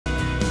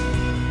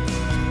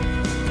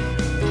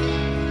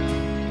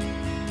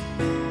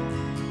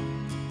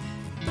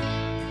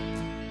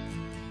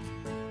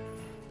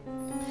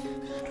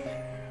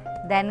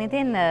දැන්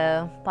ඉතින්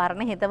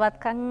පරණ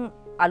හිතවත්කම්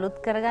අලුත්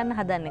කරගන්න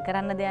හදන්නේ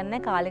කරන්න දෙයක්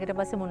නැහැ. කාලයකට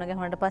පස්සේ මුණ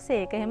ගැහුණාට පස්සේ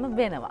ඒක හැම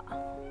වෙනවා.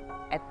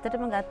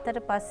 ඇත්තටම ගත්තට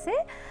පස්සේ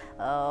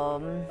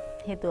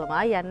හිතුවම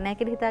යන්නේ නැහැ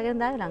කියලා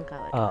හිතාගෙන දාවේ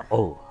ලංකාවට.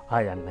 ඔව්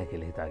යන්නේ නැහැ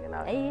කියලා හිතාගෙන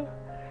ආවා. ඇයි?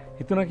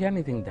 හිතුණා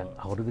කියන්නේ ඉතින් දැන්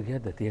අවුරුදු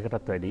ගියද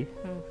 30කටත් වැඩි.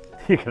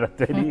 30කටත්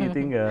වැඩි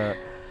ඉතින්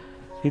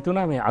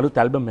හිතුණා මේ අලුත්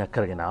ඇල්බම් එකක්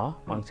කරගෙන ආවා.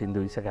 මං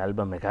සින්දු විසක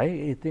ඇල්බම් එකයි.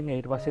 ඉතින්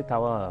ඊට පස්සේ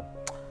තව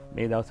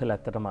මේ දවස්වල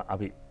ඇත්තටම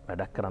අපි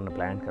වැඩක් කරන්න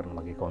ප්ලෑන් කරන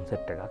මගේ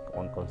කොන්සෙප්ට් එකක්.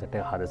 ඔන් කොන්සෙප්ට්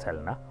එක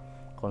හදසල්නා.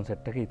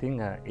 කොන්සෙප්ට් එක ඉතින්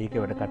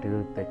ඒකේ වැඩ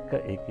කටයුතුත් එක්ක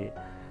ඒකේ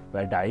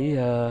වැඩයි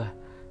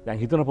දැන්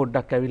හිතුණ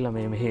පොඩ්ඩක් ඇවිල්ලා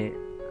මේ මෙහි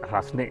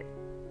රස්නේ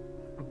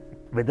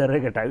වෙදර්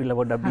එකට ඇවිල්ලා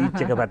පොඩ්ඩක්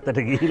බීච් එක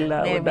පැත්තට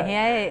ගිහිල්ලා මෙහි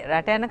අය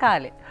රට යන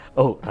කාලේ.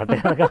 ඔව් රට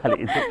යන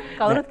කාලේ.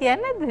 කවුරුත්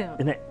කියන්නේ නැද්ද එහෙම?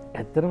 නෑ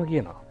ඇත්තටම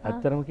කියනවා.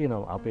 ඇත්තටම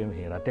කියනවා අපේ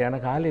මෙහි රට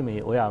යන කාලේ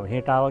මේ ඔයා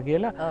මෙහෙට ආවා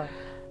කියලා.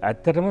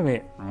 ඇත්තටම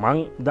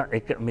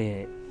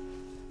මේ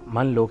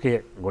මං ලෝකේ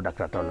ගොඩක්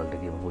රටවල්ලට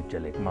ගියම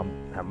පුච්චලෙක්. මම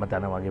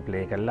හැමතැන වගේ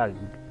ප්ලේ කළා.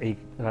 ඒ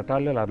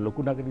රටවල් වල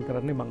ලොකු නගර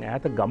විතරනේ මං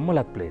ඈත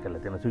ගම්වලත් ප්ලේ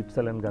කළා. තියෙන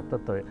ස්විට්සර්ලන්ඩ්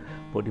ගත්තත් ඔය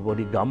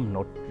පොඩි ගම්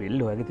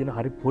නොට්විල් වගේ තියෙන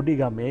හරි පොඩි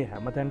ගමේ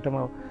හැමතැනටම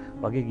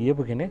වගේ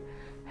ගියපු කෙනෙක්.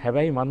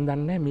 හැබැයි මන්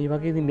දන්නේ මේ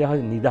වගේ ඉතින්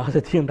නිදහස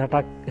තියෙන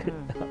රටක්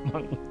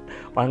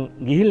මං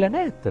ගිහිල්ලා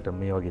නැහැ ඇත්තට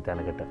මේ වගේ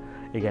තැනකට.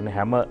 ඒ කියන්නේ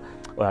හැම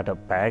ඔයාට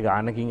පැය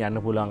ගානකින්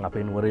යන්න පුළුවන්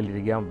අපේ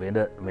නුවරඑළියට ගියාම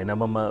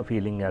වෙනමම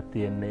ෆීලිං එකක්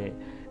තියෙන්නේ.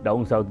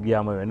 ඩවුන් සවුත්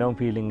ගියාම වෙනම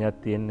ෆීලිං එකක්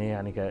තියෙන්නේ.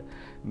 අනික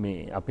මේ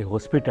අපේ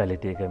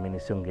හොස්පිටැලිටි එක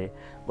මිනිස්සුන්ගේ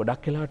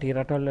ගොඩක් වෙලාවට ඒ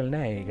රටවල් වල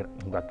නැහැ. ඒක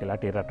ගොඩක්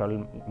වෙලාවට ඒ රටවල්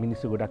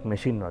මිනිස්සු ගොඩක්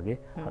මැෂින් වගේ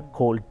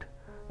කෝල්ඩ්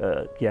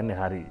කියන්නේ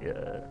හරි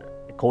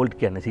කෝල්ඩ්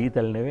කියන්නේ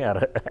සීතල නෙවෙයි අර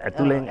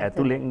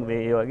ඇතුලෙන්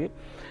මේ වගේ.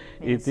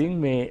 ඉතින්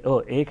මේ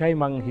ඒකයි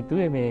මං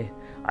හිතුවේ මේ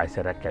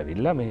අයිසරක්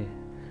ඇවිල්ලා මේ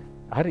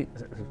හරි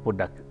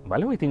පොඩ්ඩක්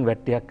බලමු ඉතින්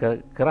වැට්ටියක්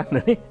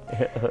කරන්නනේ.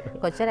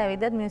 කොච්චර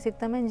ඇවිදත් මියුසික්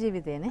තමයි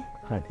ජීවිතේනේ.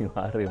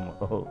 අනිවාර්යයෙන්ම.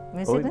 ඔව්.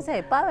 මියුසික් නිසා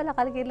එපා වෙලා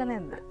කලකිරලා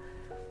නැද්ද?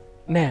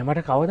 නෑ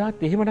මට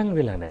කවදාත් එහෙම නම්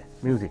වෙලා නෑ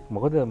මියුසික්.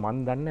 මොකද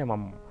මන් දන්නේ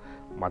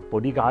මත්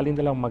පොඩි කාලේ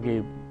ඉඳලා මගේ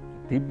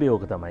තිබ්බේ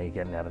ඕක තමයි.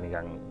 කියන්නේ අර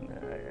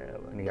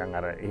නිකන්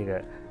අර ඒක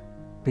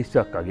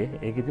පිස්සුවක් වගේ.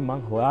 ඒක ඉතින්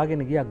මං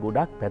හොයාගෙන ගියා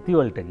ගොඩක්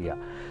පැතිවලට ගියා.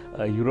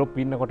 යුරෝප්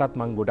ඉන්න කොටත්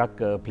මං ගොඩක්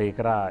ප්ලේ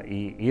කරා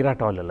ඒ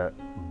රටවල් වල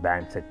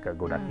බෑන්ඩ්ස් එක්ක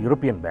ගොඩක්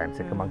යුරෝපියන් බෑන්ඩ්ස්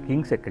එක්ක මං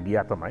කිංස් එක්ක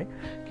ගියා තමයි.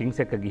 කිංස්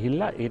එක්ක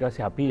ගිහිල්ලා ඊට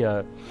පස්සේ අපි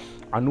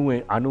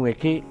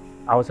 91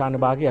 අවසාන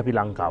භාගයේ අපි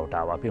ලංකාවට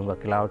ආවා. අපි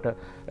හුඟක් වෙලාවට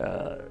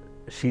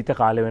ශීත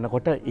කාලේ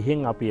වෙනකොට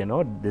ඉහෙන් අපි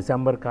එනවා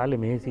දෙසැම්බර් කාලේ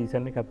මේ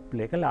සීසන් එක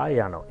ප්ලේ කරලා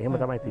ආය යනවා. එහෙම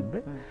තමයි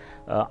තිබ්බේ.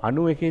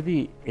 91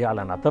 දී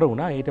එයාලා නතර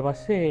වුණා. ඊට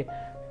පස්සේ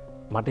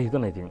මට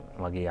හිතුණා ඉතින්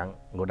මගේ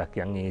ගොඩක්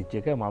යන් ඒජ්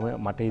එක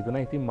මට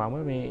හිතුණා ඉතින් මම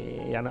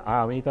මේ යන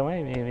මේ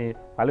තමයි මේ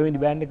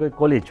පළවෙනි බෑන්ඩ් එක ඔය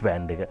කොලෙජ්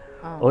බෑන්ඩ් එක.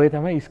 ඔය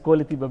තමයි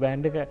ඉස්කෝලේ තිබ්බ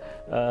බෑන්ඩ් එක.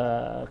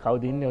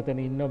 කවුද ඉන්නේ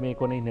ඔතන ඉන්න මේ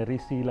කොනේ ඉන්නේ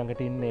රිස්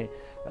ඊළඟට ඉන්නේ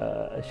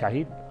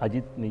ෂහිද්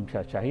අජිත්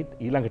නිම්ෂා ෂහිද්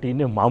ඊළඟට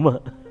ඉන්නේ මම.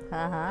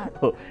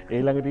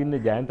 ඊළඟට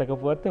ඉන්නේ ජයන්ත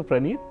කපුවත්ත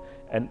ප්‍රනීත්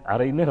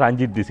අර ඉන්නේ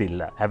රංජිත්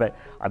දිසිල්ලා. හැබැයි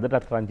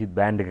අදටත් රංජිත්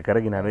බෑන්ඩ් එක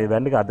කරගෙන මේ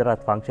බෑන්ඩ් එක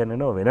අදටත් ෆන්ක්ෂන්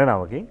වෙනවා වෙන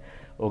නමකින්.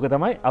 ඕක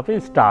තමයි අපේ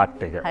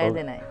ස්ටාර්ට් එක.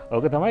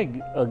 ඕක තමයි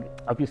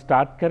අපි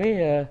ස්ටාර්ට්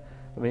කරේ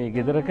මේ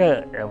ගෙදරක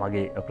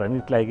මගේ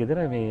ප්‍රනිත්ලයි ගෙදර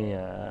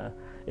මේ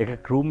එක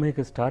ක්‍රූම් එක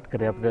ස්ටාර්ට්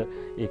කරේ. අපිට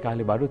ඒ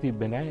කාලේ බඩු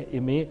තිබ්බේ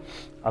නැහැ. මේ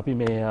අපි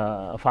මේ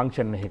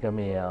ෆන්ක්ෂන් එක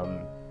මේ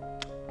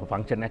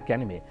ෆන්ක්ෂන් එකක්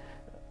කියන්නේ මේ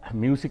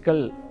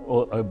මියුසිකල්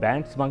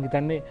බෑන්ඩ්ස් මං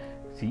හිතන්නේ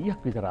 100ක්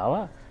විතර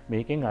ආවා.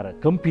 මේකෙන් අර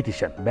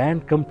කම්පිටිෂන්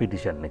බෑන්ඩ්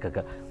කම්පිටිෂන් එකක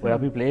ඔය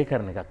අපි ප්ලේ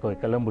කරන එකක් ඔය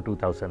කොළඹ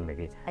 2000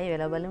 එකේ. අය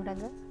වෙලා බලමු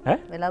ටග් ගා.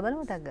 වෙලා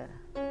බලමු ටග් ගා.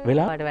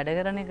 වෙලාවට වැඩ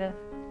කරන එක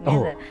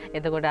නේද?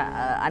 එතකොට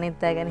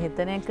අනිත් අය ගැන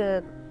හිතන එක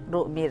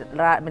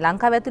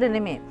ලංකාව ඇතුලේ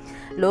නෙමෙයි.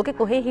 ලෝකෙ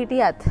කොහේ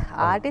හිටියත්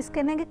ආටිස්ට්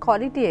කෙනෙක්ගේ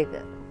ක්වොලිටි එක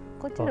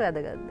කොච්චර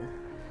වැදගත්ද?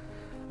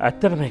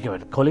 ඇත්තට මේක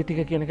ක්වොලිටි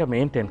එක කියන එක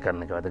මේන්ටේන්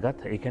කරන එක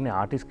වැදගත්. ඒ කියන්නේ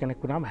ආටිස්ට්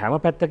කෙනෙක් වුණාම හැම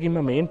පැත්තකින්ම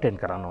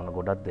මේන්ටේන් කරන්න ඕන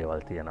ගොඩක්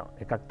දේවල් තියෙනවා.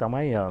 එකක්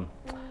තමයි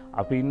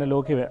අපි ඉන්න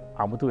ලෝකෙ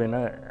අමුතු වෙන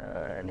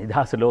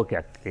නිදහස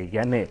ලෝකයක්. ඒ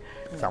කියන්නේ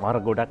සමහර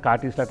ගොඩක්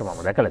ආටිස්ට්ලාට මම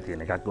දැකලා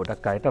තියෙන එකක්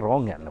ගොඩක් අයට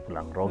රෝන් යන්න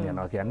පුළුවන්. රෝන්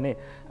යනවා කියන්නේ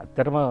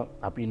ඇත්තටම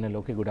අපි ඉන්න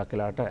ලෝකෙ ගොඩක්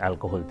වෙලාවට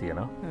ඇල්කොහොල්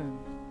තියෙනවා.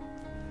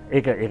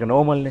 ඒක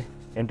නෝමල්නේ.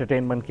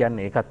 එන්ටර්ටේන්මන්ට්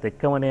කියන්නේ ඒකත්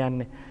එක්කමනේ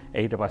යන්නේ.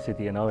 ඊට පස්සේ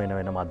තියෙනවා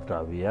වෙන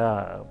මත්ද්‍රව්‍ය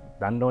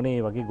දන්න ඕනේ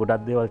වගේ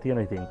ගොඩක් දේවල්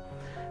තියෙනවා. ඉතින්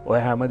ඔය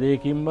හැම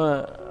දෙයකින්ම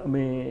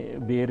මේ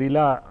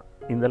බේරිලා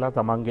ඉඳලා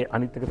තමන්ගේ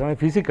අනිත් එක තමයි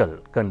ෆිසිකල්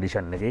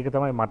කන්ඩිෂන් එක. ඒක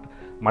තමයි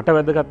මට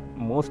වැදගත්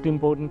most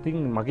important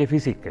thing මගේ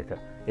ෆිසික් එක.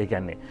 ඒ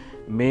කියන්නේ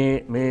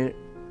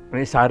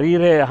මේ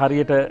ශරීරය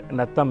හරියට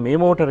නැත්තම් මේ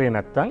මෝටරේ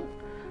නැත්තම්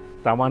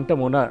තමන්ට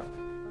මොන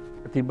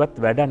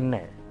තිබ්බත් වැඩක්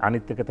නැහැ.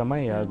 අනිත් එක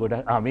තමයි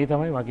ගොඩක් මේ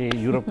තමයි මගේ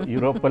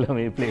යුරෝප් වල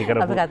මේ ප්ලේ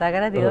කරපු අපි කතා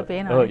කරලා දිව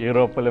පේනවා. ඔව්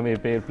යුරෝප් වල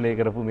මේ ප්ලේ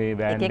කරපු මේ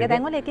බෑන්ඩ් එක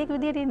තැන් වල එක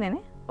විදියට ඉන්නේ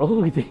නේ. ඔව්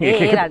ඉතින්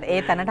ඒ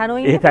තැනට අනුව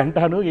ඉන්න. ඒ තැනට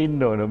අනුව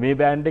ඉන්න ඕන. මේ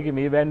බෑන්ඩ්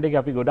එකේ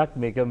අපි ගොඩක්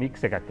මේක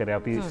මික්ස් එකක් කරේ.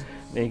 අපි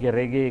මේක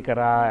රෙගේ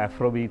කරා,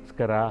 ඇෆ්‍රෝ බීට්ස්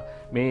කරා.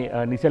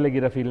 මේ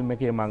නිසලගිර ෆිල්ම්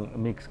එකේ මං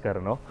මික්ස්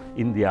කරනවා.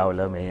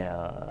 ඉන්දියාවල මේ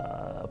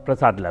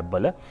ප්‍රසාද් ලැබ්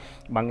වල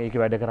මං ඒක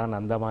වැඩ කරා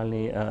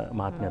නන්දමාලිනී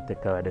මහත්මියත්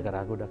එක්ක වැඩ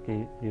කරා ගොඩක්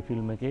ඒ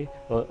ෆිල්ම් එකේ.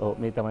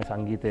 මේ තමයි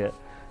සංගීතය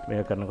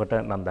මේ කරන කරනකොට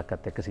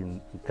නන්දක්කත් එක්ක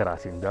කරා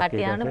සින්දුවක්.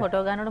 කටියාන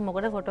ෆොටෝ ගන්නකොට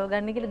මොකද ෆොටෝ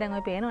ගන්න කියලා දැන්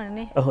ඔය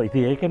පේනවනේ. ඔව්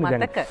ඉතින් ඒකනේ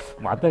දැන්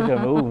මතක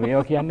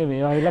මේවා කියන්නේ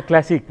මේවා වෙලා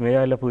ක්ලාසික්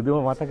මේවා වෙලා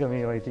පුදුම මතක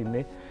මේවා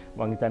ඉතින්නේ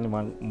මං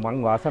හිතන්නේ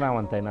මං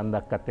වාසනාවන්තයි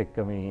නන්දක්කත් එක්ක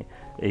මේ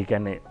ඒ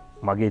කියන්නේ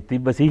මගේ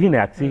තිබ්බ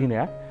සිහිනයක්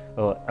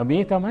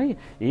මේ තමයි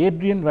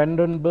ඒඩ්‍රියන්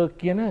වැන්ඩන්බර්ග්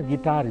කියන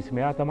ගිටාරිස්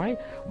මෙයා තමයි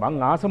මං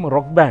ආසම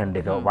රොක්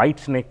බෑන්ඩ් එක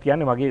වයිට් ස්නෙක්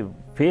කියන්නේ මගේ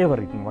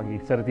ෆේවරිට් මගේ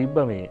ඉස්සර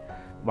තිබ්බ මේ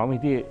මම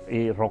හිතේ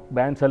ඒ රොක්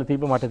බෑන්ඩ්ස් වල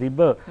තිබ්බ මට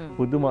තිබ්බ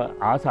පුදුම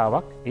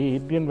ආසාවක් ඒ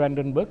ඒඩ්‍රියන්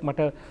වැන්ඩන්බර්ග්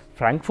මට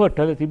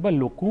ෆ්‍රැන්ක්ෆර්ට් වල තිබ්බ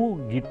ලොකු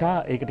ගිටාර්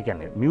ඒකට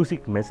කියන්නේ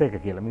මියුසික් මෙස් එක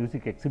කියලා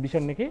මියුසික්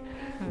එක්සිබිෂන් එකේ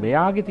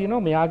මෙයාගේ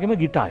තියෙනවා මෙයාගේම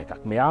ගිටාර්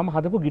එකක් මෙයාම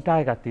හදපු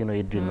ගිටාර් එකක් තියෙනවා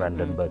ඒඩ්‍රියන්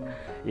වැන්ඩන්බර්ග්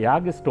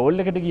එයාගේ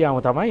ස්ටෝල් එකට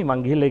ගියාම තමයි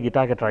මං ගිහලා ඒ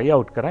ගිටාර් එක try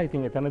out කරා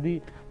ඉතින් එතනදී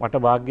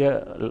මට වාග්ය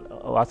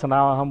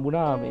වාසනාව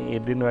හම්බුණා මේ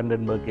ඒඩ්‍රියන්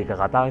වැන්ඩන්බර්ග් එක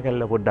කතා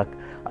කරලා පොඩ්ඩක්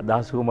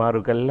අදහස්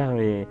උමාරු කළා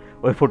මේ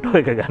ওই ෆොටෝ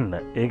එක ගන්න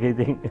ඒක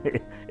ඉතින්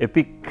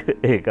එපික්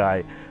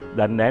ඒකයි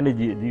දන්නේ නැනේ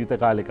ජීවිත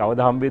කාලේ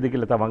කවදා හම්බෙයිද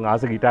කියලා තමන්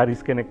ආස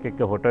ගිටාරිස් කෙනෙක්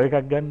එක්ක ෆොටෝ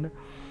එකක් ගන්න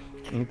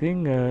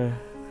ඉතින්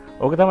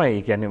ඕක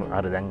තමයි කියන්නේ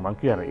අර දැන් මං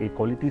කිය අර ඒ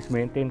ක්වොලිටිස්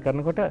මේන්ටේන්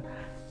කරනකොට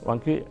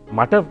මං කිය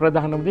මට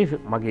ප්‍රධානම දේ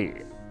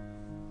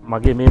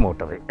මගේ මේ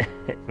මෝටරේ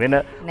වෙන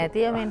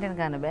නැතිව මේන්ටේන්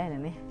කරන්න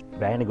බෑනේ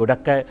බෑනේ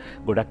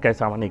ගොඩක් අය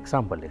සාමාන්‍ය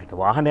එක්සැම්පල් එකකට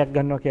වාහනයක්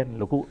ගන්නවා කියන්නේ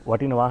ලොකු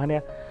වටින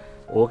වාහනයක්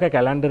ඕක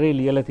කැලෙන්ඩරේ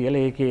ලියලා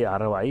තියලා ඒකේ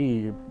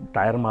අරවයි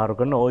ටයර් මාරු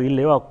කරන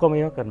ඔයිල් ඒවා ඔක්කොම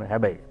ඒවා කරනවා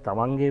හැබැයි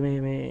තමන්ගේ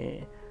මේ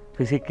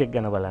ෆිසික් එක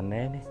ගැන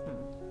බලන්නේ නැහනේ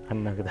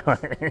අන්නක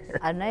තමයි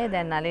අන්නයි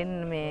දැන් නලින්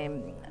මේ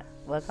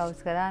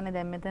වර්කවුට්ස් කරානේ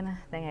දැන් මෙතන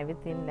දැන්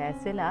ඇවිත් ඉන්න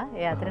ලෑස්තිලා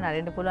ඒ අතර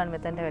නලින්ට පුළුවන්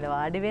මෙතනට වෙලා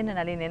වාඩි වෙන්න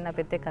නලින් එන්න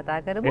අපිත් එක්ක කතා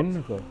කරමු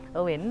එන්නකෝ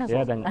ඔව් එන්නකෝ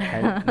එයා දැන්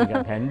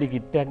නිකන් හැන්ඩි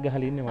කිට් එකක්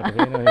ගහලා ඉන්නේ මට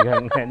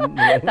පේනවා නිකන්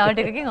තව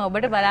ටිකකින්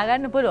ඔබට බලා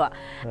ගන්න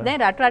පුළුවන්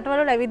දැන්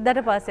රටවල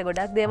ඇවිද්දාට පස්සේ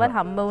ගොඩක් දේවල්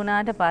හම්බ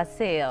වුණාට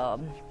පස්සේ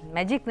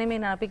මැජික්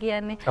නෙමෙයි අපි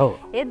කියන්නේ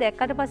ඒ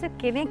දැක්කට පස්සේ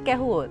කෙනෙක්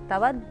ඇහුවොත්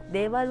තවත්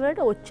දේවල්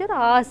වලට ඔච්චර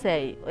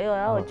ආසයි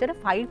ඔයා ඔච්චර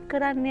ෆයිට්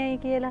කරන්නේයි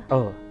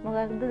කියලා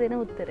මොකක්ද දෙන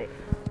උත්තරේ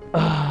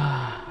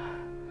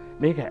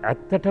මේක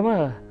ඇත්තටම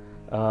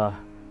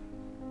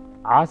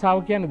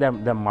ආසාව කියන්නේ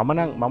දැන්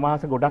මම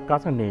ආස ගොඩක්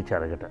ආස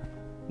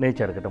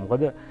නේචරකට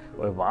මොකද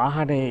ඔය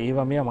වාහනේ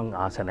ඒවා මම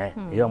ආස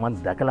නැහැ ඒවා මම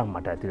දැකලා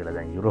මට ඇති වෙලා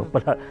දැන්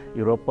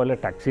යුරෝප් වල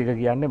ටැක්සි එක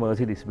කියන්නේ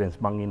මර්සිඩීස් බෙන්ස්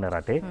මං ඉන්න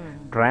රටේ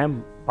ට්‍රෑම්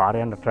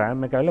පාරේ යන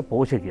ට්‍රෑම් එක ඇවිල්ලා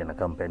පෝෂේ කියන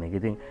කම්පැනි එක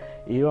ඉතින්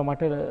ඒවා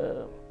මට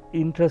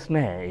ඉන්ට්‍රස්ට්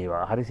නැහැ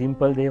ඒවා හරි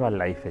සිම්පල්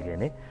දේවල් ලයිෆ්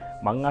එකේනේ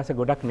මං ආස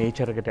ගොඩක්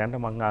නේචරකට යන්න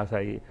මං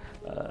ආසයි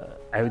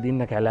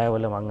ඇවිදින්න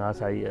කැලෑවල මං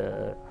ආසයි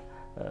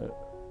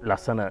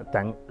ලස්සන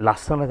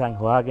තැන්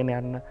හොයාගෙන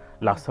යන්න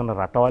ලස්සන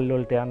රටවල්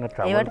වලට යන්න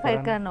ට්‍රැවල් ඒවට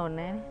ෆයිට් කරන්න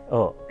ඕනේ නෑනේ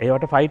ඔව්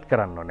ඒවට ෆයිට්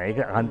කරන්න ඕනේ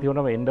ඒක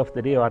අන්තිමටම end of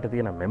the day වාට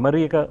තියෙන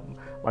මෙමරි එක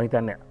මම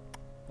හිතන්නේ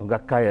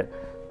හුඟක් අය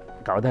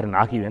කවදා හරි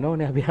නාකි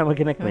වෙනවනේ අපි හැම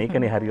කෙනෙක්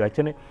මේකනේ හරි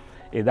වචනේ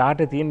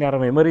එදාට තියෙන අර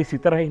මෙමරිස්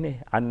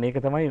විතරයිනේ අන්න ඒක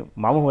තමයි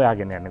මම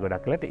හොයාගෙන යන්නේ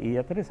ගොඩක් වෙලාට ඒ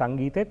අතරේ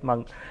සංගීතෙත්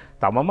මං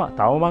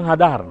තව මං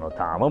හදාරනවා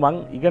තාම මං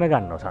ඉගෙන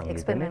ගන්නවා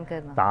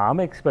සංගීතේ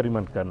තාම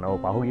එක්ස්පෙරිමන්ට්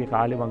කරනවා පහුගිය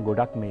කාලේ මං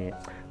ගොඩක් මේ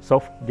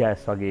සොෆ්ට්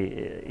ජෑස්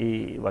වගේ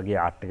ඒ වගේ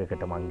ආර්ට්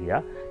එකකට මං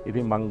ගියා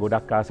ඉතින් මං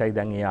ගොඩක් ආසයි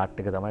දැන් ඒ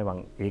ආර්ට් එක තමයි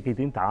මං ඒක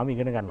ඉතින් තාම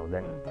ඉගෙන ගන්නවා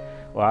දැන්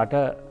ඔයාට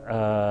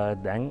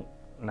දැන්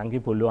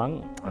නංගි පුළුවන්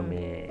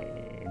මේ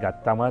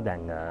ගත්තම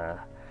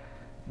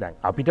දැන්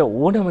අපිට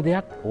ඕනම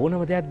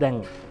දෙයක්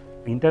දැන්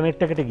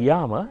ඉන්ටර්නෙට් එකට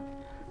ගියාම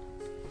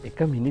එක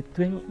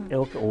මිනිත්තුවෙන්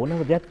ඕනම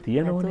දෙයක්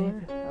තියෙනවනේ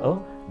ඔව්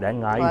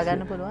දැන්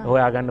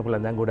හොයාගන්න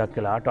පුළුවන් දැන් ගොඩක්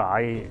වෙලාවට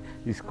ආයේ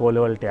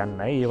ඉස්කෝලවලට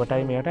යන්නයි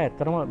ඒවටයි මේකට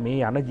ඇත්තටම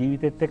මේ යන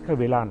ජීවිතෙත් එක්ක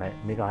වෙලා නැහැ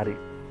මේක හරි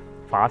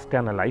ෆාස්ට්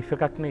යන ලයිෆ්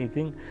එකක් නේ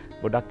ඉතින්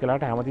ගොඩක්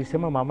වෙලාවට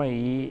හැමතිස්සෙම මම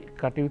ඊ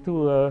කටයුතු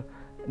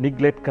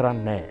නිග්ලෙක්ට්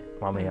කරන්නේ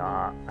නැහැ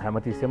මම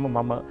හැමතිස්සෙම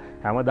මම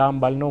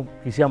හැමදාම බලන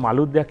කිසියම්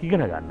අලුත් දෙයක්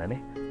ඉගෙන ගන්නනේ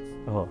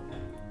ඔව්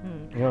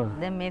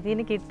දැන් මේ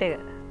තියෙන කිට්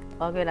එක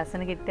ඔගේ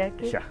ලස්සන කිට් එකක්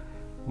කියලා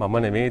මම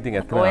නෙමෙයි ඉතින්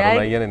ඇත්තටම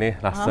අරුණ අයියනේ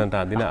ලස්සනට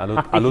අඳින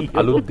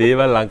අලුත්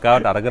දේවල්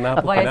ලංකාවට අරගෙන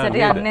ආපු වයසට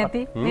යන්නේ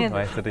නැති නේද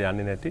වයසට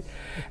යන්නේ නැති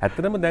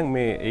ඇත්තටම දැන්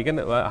මේ ඒ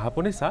කියන්නේ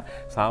අහපු නිසා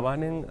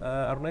සාමාන්‍යයෙන්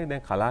අරුණයි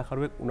දැන්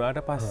කලාකරුවෙක්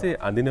වුණාට පස්සේ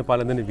අඳින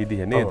පළඳින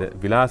විදිහ නේද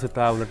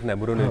විලාසිතාවලට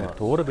නැඹුරුනේ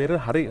තෝර බේර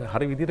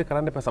හරි විදිහට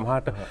කරන්න එපා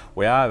සමහරට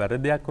ඔයා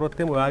වැරදියක් කරොත්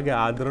එimhe ඔයාගේ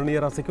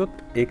ආදරණීය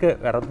රසිකයොත් ඒක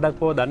වැරද්දක්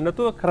බව දන්නේ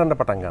නැතුව කරන්න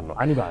පටන් ගන්නවා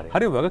අනිවාර්යයෙන්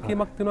හරි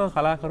වගකීමක් තියෙනවා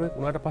කලාකරුවෙක්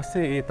වුණාට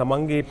පස්සේ ඒ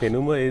තමන්ගේ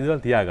පෙනුම ඒ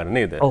දේවල් තියාගන්න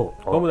නේද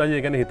කොහොමද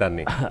අයියා කියන්නේ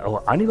හිතන්නේ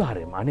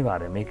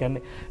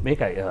අනිවාර්යයෙන්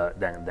මේකයි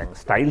දැන්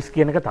ස්ටයිල්ස්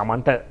කියන එක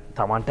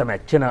තමන්ට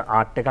මැච්චෙන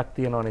ආර්ට් එකක්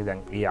තියෙනවනේ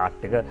දැන් ඒ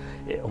ආර්ට් එක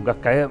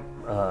හුඟක් අය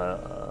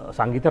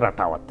සංගීත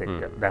රටාවත්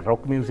එක්ක දැන්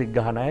රොක් මියුසික්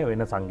ගහන අය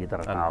වෙන සංගීත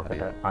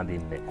රටාවකට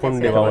අඳින්නේ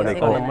කොණ්ඩේ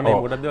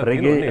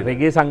වවනේ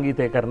රෙගේ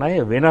සංගීතය කරන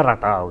අය වෙන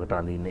රටාවකට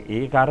අඳින්නේ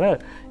ඒක අර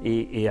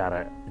ඒ අර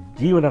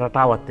ජීවන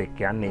රටාවත්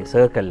එක්ක යන්නේ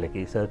සර්කල්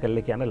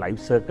එකේ යන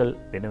ලයිෆ් සර්කල්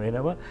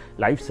වෙනම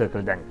ලයිෆ්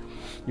සර්කල් දැන්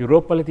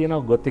යුරෝප් වල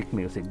තියෙනවා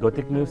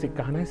ගොතික් මියුසික්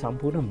අහන අය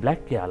සම්පූර්ණ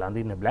බ්ලැක් යාලා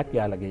අඳින්න බ්ලැක්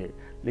යාලගේ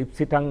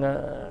ලිප්සිටං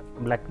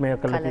බ්ලක්මය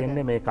කල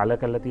තියන්නේ මේ කල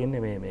කල්ල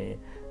තියන්නේ මේ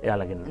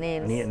එයාලගෙන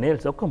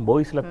නේල්ස් ඔක්කොම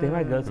බොයිස්ලත්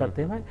එහෙමයි ගර්ල්ස්ලත්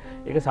එහෙමයි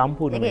ඒක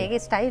සම්පූර්ණ ඒක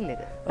ස්ටයිල්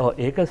එක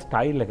ඒක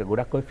ස්ටයිල් එක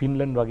ගොඩක් ඔය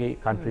ෆින්ලන්ඩ් වගේ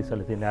කන්ට්‍රීස්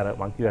වල තියෙන අර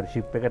මං කිව්ව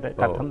ෂිප් එකට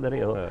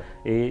කතන්දරේ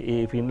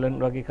ඒ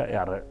ෆින්ලන්ඩ් වගේ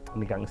අර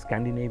නිකන්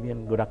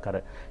ස්කැන්ඩිනේවියන් ගොඩක්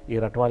අර ඒ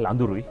රටවල්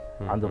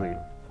අඳුරුයි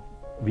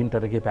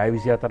වින්ටරගේ පැය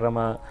 24ම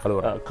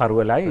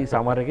කරුවලයි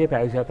සමහරගේ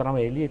පැය 24ම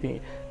එළිය ඉතින්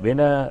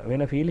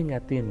වෙන ෆීලිං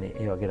එකක් තියෙන්නේ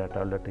ඒ වගේ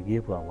රටවලට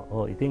ගියපුවම.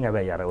 ඉතින්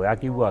හැබැයි අර ඔයා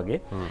කිව්වාගේ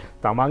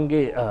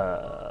තමන්ගේ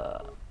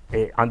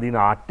ඒ අඳින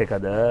ආර්ට්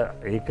එකද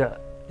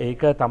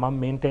ඒක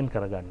තමන් මේන්ටේන්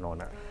කරගන්න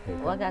ඕන.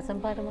 ඔයාගේ අසම්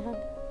පාට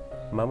මොකක්ද?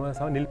 මම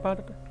සම නිල්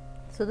පාටට.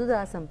 සුදුද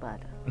අසම්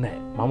පාට? නෑ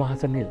මම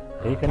හස නිල්.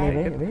 ඒක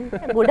නෙමෙයි.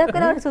 ගොඩක්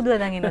වෙලාවට සුදු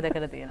දැන් ඉන්න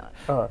දැකලා තියෙනවා.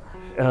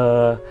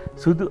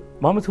 සුදු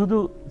මම සුදු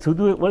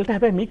වලට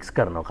හැබැයි මික්ස්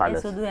කරනවා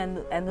කලර්ස්. සුදු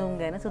ඇඳුම්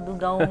ගැන සුදු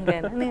ගවුම්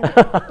ගැන නේද?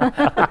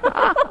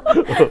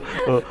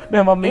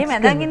 නෑ මම මික්ස් මේ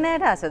මැදන් ඉන්න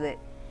ඇයට ආසද?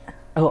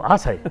 ඔව්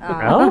ආසයි.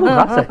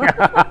 ආසයි.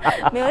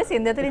 මේ ඔය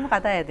සින්දතරින්ම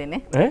කතා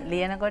ඇතිනේ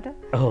ලියනකොට.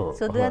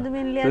 සුදු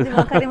ඇඳුමින් ලියද්දි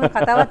මොකක් හරි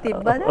කතාවක්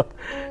තිබ්බද?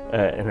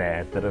 නෑ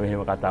ඇත්තට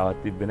මෙහෙම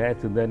කතාවක් තිබ්බේ නෑ.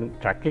 සුදු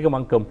ට්‍රැක් එක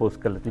මම කම්පෝස්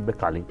කරලා තිබ්බේ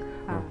කලින්.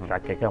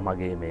 ට්‍රැක් එක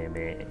මගේ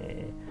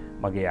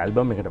මගේ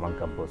ඇල්බම් එකට මං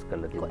කම්පෝස්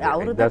කරලා තිබුණා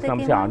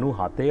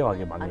 1997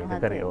 වගේ මම ඒක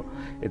කරේ.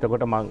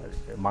 එතකොට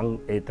මං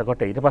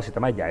එතකොට ඊට පස්සේ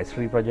තමයි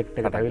ජයශ්‍රී ප්‍රොජෙක්ට්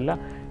එකට ඇවිල්ලා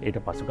ඊට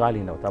පසු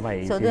කාලීනව තමයි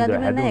ඒ සින්දු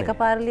හැදුනේ.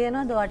 එකපාර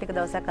ලියනවාද ඔයා ටික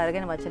දවසක්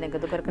අරගෙන වචන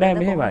එකතු කර කර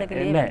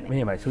නෑ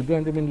මෙහෙමයි සුදු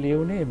ඇඳුමින්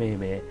ලියුනේ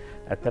මේ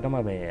ඇත්තටම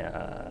මේ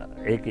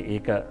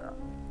ඒක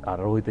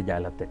රෝහිත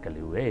ජයලත් එක්ක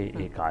ලිව්වේ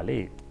ඒ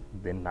කාලේ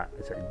දෙන්න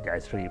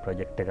ජයශ්‍රී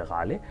ප්‍රොජෙක්ට් එක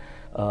කාලේ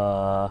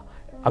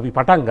අපි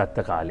පටන්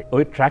ගත්ත කාලේ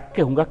ඔය ට්‍රැක් එක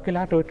හුඟක්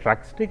වෙලාට ඔය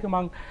ට්‍රැක්ස් ටික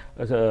මං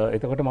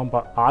එතකොට මම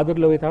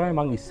ආදරලෝවේ තමයි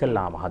මං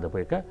ඉස්සෙල්ලාම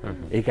හදපු එක.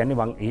 ඒ කියන්නේ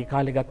මං ඒ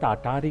කාලේ ගත්ත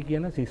අටාරි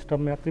කියන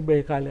සිස්ටම් එකක් තිබ්බ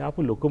ඒ කාලේ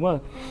ආපු ලොකුම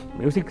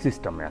මියුසික්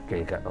සිස්ටම් එකක්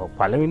ඒක.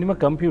 පළවෙනිම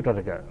කම්පියුටර්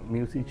එක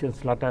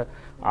මියුසිෂියන්ස්ලාට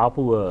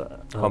ආපු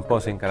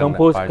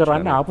කම්පෝස්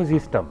කරන්න ආපු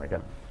සිස්ටම් එක.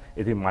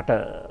 ඉතින්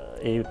මට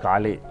ඒ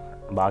කාලේ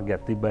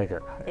භාගයක් තිබ්බ එක.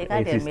 ඒ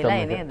කාලේ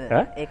මිලයි නේද?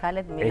 ඒ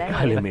කාලෙත් මිලයි. ඒ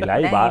කාලේ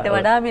මිලයි. ඊට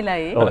වඩා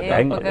මිලයි.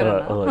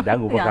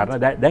 දැන් උපකරණ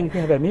දැන්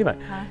ඉතින් හැබැයි මේවයි.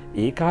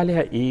 ඒ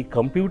කාලේ ඒ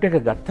කම්පියුටර් එක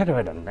ගත්තට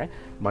වැඩක් නැහැ.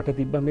 මට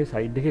තිබ්බා මේ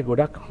සයිඩ් එකේ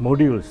ගොඩක්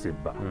මොඩියුල්ස්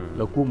තිබ්බා.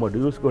 ලොකු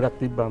මොඩියුල්ස් ගොඩක්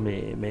තිබ්බා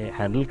මේ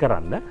හැන්ඩල්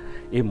කරන්න.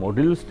 ඒ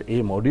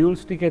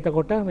මොඩියුල්ස් ටික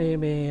එතකොට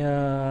මේ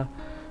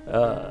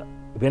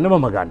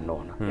වෙනමම ගන්න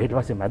ඕන. ඊට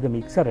පස්සේ මැද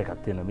මික්සර් එකක්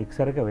තියෙනවා.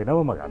 මික්සර් එක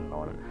වෙනමම ගන්න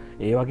ඕන.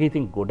 ඒ වගේ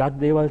ඉතින් ගොඩක්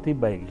දේවල්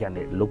තිබ්බා. ඒ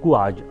කියන්නේ ලොකු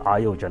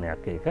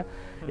ආයෝජනයක් ඒක.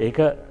 ඒක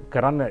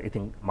කරන්න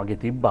ඉතින් මගේ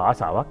තිබ්බ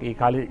ආසාවක්. ඒ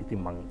කාලේ ඉතින්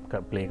මම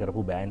ප්ලේ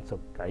කරපු බෑන්ඩ්ස්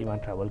එකයි මම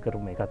ට්‍රැවල්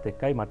කරපු මේකත්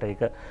එක්කයි මට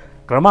ඒක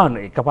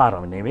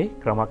එකපාරම නෙවෙයි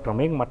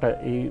ක්‍රමයෙන් මට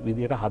ඒ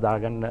විදිහට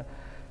හදාගන්න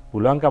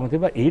පුළුවන්කම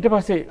තිබ්බා. ඊට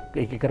පස්සේ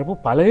ඒක කරපු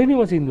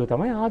පළවෙනිම සින්දුව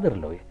තමයි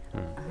ආදරලෝවේ.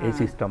 ඒ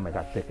සිස්ටම්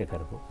එකත් එක්ක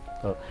කරපු.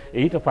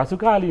 ඊට පසු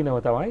කාලීනව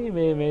තමයි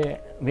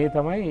මේ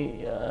තමයි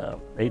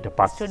ඊට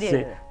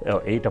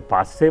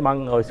පස්සේ මං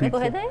ඔය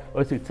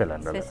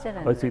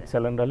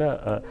ස්විට්සර්ලන්ඩ් වල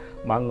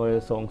මං ඔය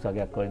සෝන්ග්ස්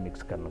වගේක් ඔය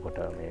මික්ස්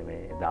කරනකොට මේ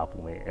දාපු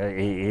මේ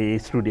ඒ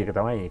ස්ටුඩියෝ එක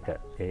තමයි ඒක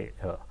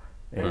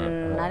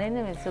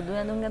නරෙන්නේ මේ සුදු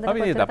ඇඳුම් ඇඳලා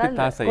අපි අපිත්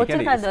ආසයි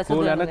කියන්නේ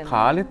ස්කෝල යන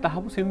කාලෙත්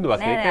අහපු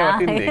සින්දුවක් ඒක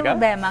වටින්නේ ඒක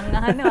බෑ මං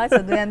අහන්නේ ඔය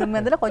සුදු ඇඳුම්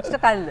ඇඳලා කොච්චර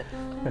කල්ද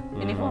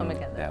යුනිෆෝම්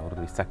එක ඇඳලා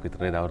අවුරුදු 20ක් විතර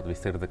නේද අවුරුදු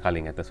 20කට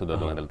කලින් ඇත්ත සුදු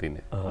ඇඳුම් ඇඳලා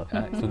තින්නේ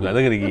සුදු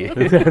ඇඳගෙන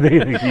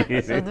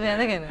ගියේ සුදු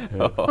ඇඳගෙන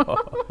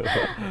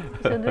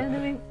සුදු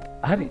ඇඳමින්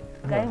හරි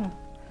ගයමු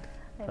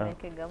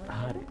මේක ගමු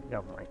හරි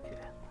ගමු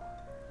කියලා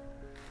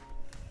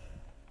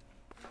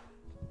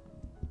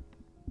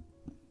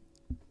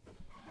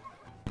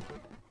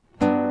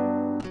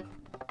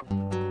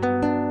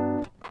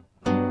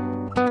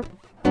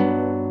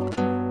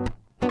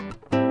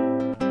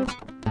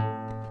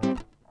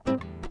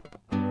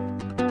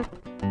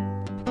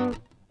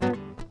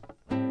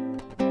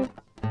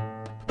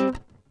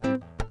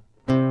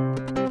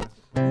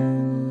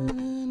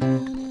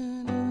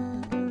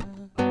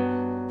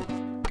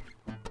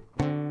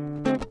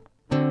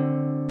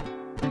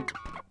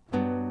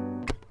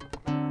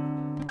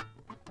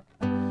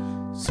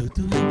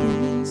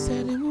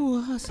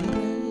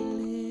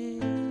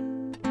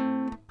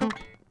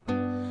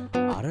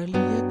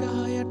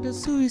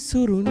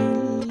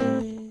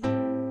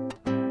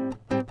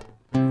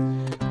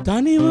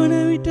තනිවන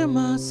විට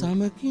මා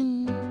සමකින්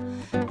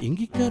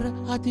ඉඟිකර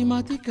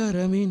අතිමති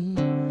කරමින්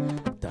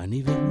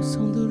තනිවෙමු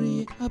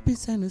සොඳුරියේ අපි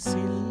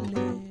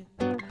සැනසිල්ලේ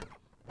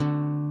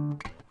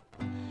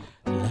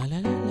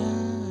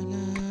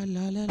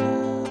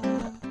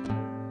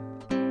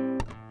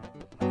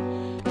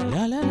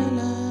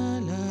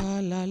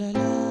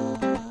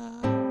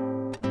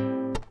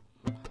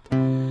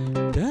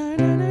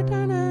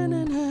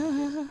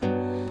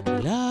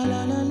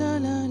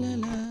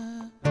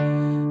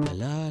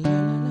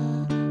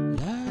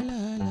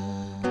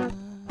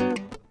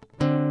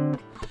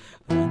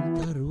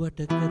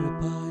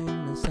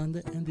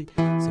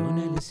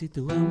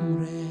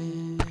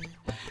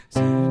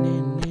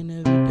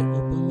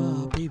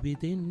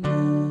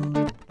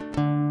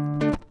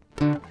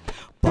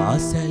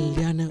පාසල්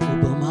යන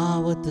ඔබ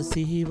මාවත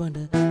සිහි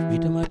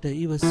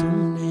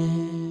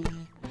ඉවසුනේ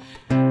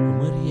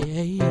කුමරිය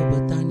ඇයි ඔබ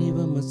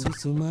තනිවම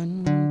සුසුමන්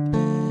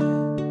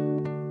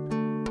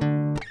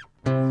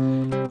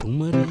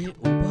කුමරිය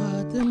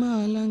ඔබාද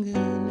මාළඟ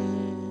නෑ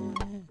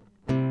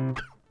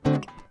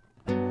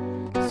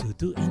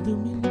සුදු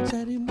ඇඳුමින්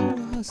චරිමු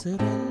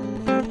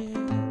හසරල්ලේ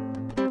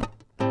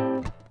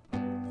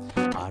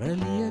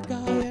අරලිය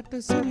ගායට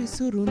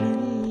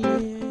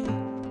සවිසුරුනිල්ලේ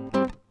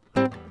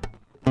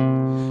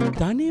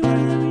තනිවන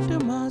විට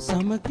මා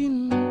සමකින්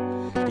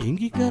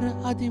ඉංගි කර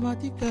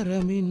අධිමති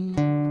කරමින්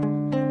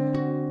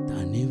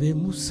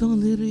තනිවෙමු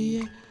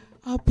සොඳරියේ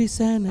අපි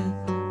සැන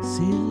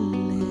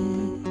සිල්ලේ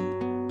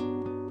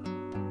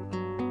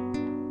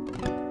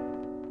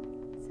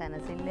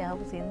සැනසිල්ලේ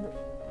ආපු සින්දු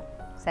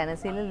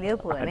සැනසිල්ල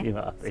ලියපුවනේ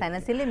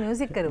සැනසිල්ලේ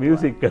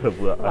මියුසික්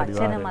කරපුවා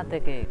වචන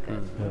මතකයක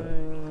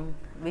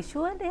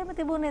විෂුවල් එහෙම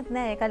තිබුණෙත්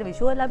නෑ ඒ කාලේ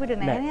විෂුවල් අපිට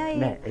නෑනේ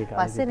අයියේ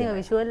පස්සේ නේ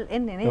විෂුවල්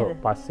එන්නේ නේද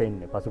පස්සේ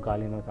එන්නේ පසු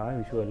කාලේනම තමයි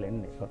විෂුවල්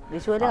එන්නේ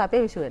විෂුවල් එක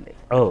අපේ විෂුවල් එක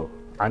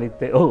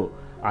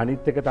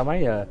අනිත් එක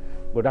තමයි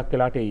ගොඩක්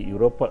වෙලාට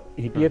යුරෝප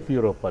හිටියත්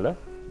යුරෝප් වල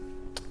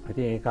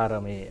ඉතින් ඒක අර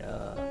මේ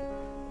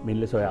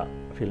මිල්ල සොයා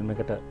ෆිල්ම්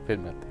එකට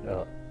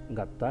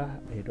ගත්තා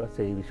ඊට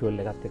පස්සේ ඒ විෂුවල්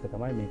එකත් එක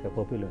තමයි මේක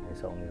පොපියුලර් නේ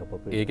සෝන් එක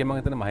පොපියුලර් ඒකේ මම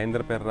හිතන්නේ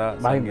මහේන්ද්‍ර පෙරේරා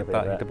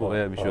සංගීතා හිටපු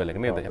ඔය විෂුවල් එක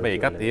නේද හැබැයි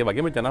ඒකත් ඒ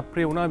වගේම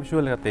ජනප්‍රිය වුණා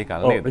විෂුවල් එකත් ඒ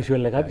කාලේ නේද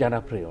විෂුවල් එකත්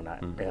ජනප්‍රිය වුණා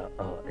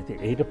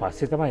ඉතින් ඊට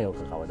පස්සේ තමයි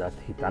ඔක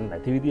කවදාත් හිතන්න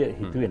නැති විදිය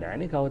හිතුවේ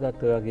නෑනේ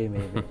කවදාත් ඔය වගේ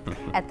මේ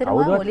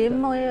ඇත්තටම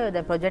මුලින්ම ඔය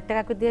දැන් ප්‍රොජෙක්ට්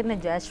එකක්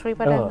විදියට ජයශ්‍රී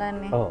පටන්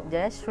ගන්නනේ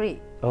ජයශ්‍රී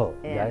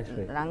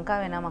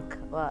ලංකාවේ නමක්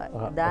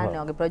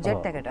දාන්නේ වගේ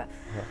ප්‍රොජෙක්ට් එකට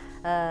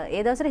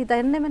ඒ දවසට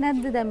හිතන්නෙම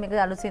නැද්ද දැන් මේක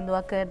අලුත්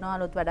සින්දුවක් කරනවා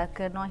අලුත් වැඩක්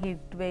කරනවා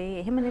හිට් වෙයි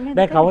එහෙම නෙමෙයි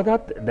දැන්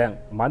කවදාත් දැන්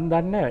මන්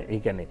දන්නේ ඒ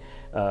කියන්නේ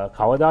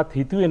කවදාත්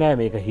හිතුවේ නෑ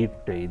මේක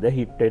හිට් වෙයිද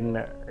හිට්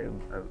වෙන්න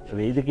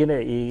වෙයිද කියන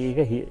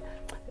ඒක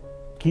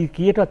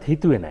කීයටවත්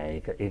හිතුවේ නෑ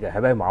ඒක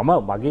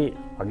හැබැයි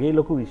මගේ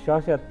ලොකු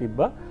විශ්වාසයක්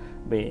තිබ්බා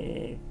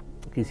මේ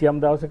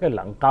කිසියම් දවසක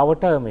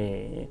ලංකාවට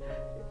මේ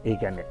ඒ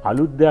කියන්නේ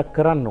අලුත් දෙයක්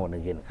කරන්න ඕන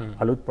කියන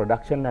අලුත්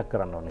ප්‍රොඩක්ෂන් එකක්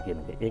කරන්න ඕන කියන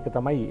එක. ඒක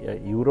තමයි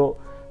යුරෝ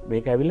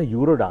මේක ඇවිල්ලා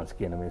යුරෝ ඩාන්ස්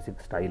කියන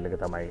මියුසික් ස්ටයිල් එක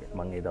තමයි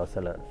මම ඒ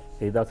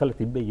දවස්වල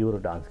තිබ්බේ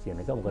යුරෝ ඩාන්ස්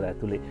කියන එක. මොකද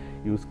ඇතුලේ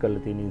යූස්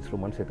කරලා තියෙන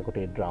ඉන්ස්ට්‍රුමන්ට්ස්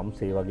එතකොට ඒ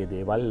ඩ්‍රම්ස් ඒ වගේ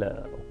දේවල්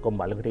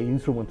ඔක්කොම බලකට ඒ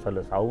ඉන්ස්ට්‍රුමන්ට්ස්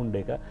වල සවුන්ඩ්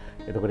එක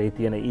එතකොට ඒ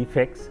තියෙන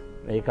ඉෆෙක්ට්ස්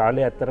ඒ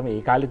කාලේ ඇත්තටම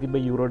ඒ කාලේ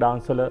තිබ්බ යුරෝ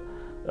ඩාන්ස් වල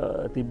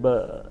තිබ්බ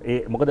ඒ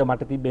මොකද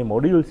මට තිබ්බේ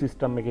මොඩියුල්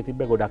සිස්ටම් එකේ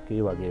තිබ්බ ගොඩක්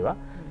ඒ වගේ ඒවා.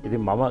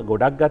 ඉතින් මම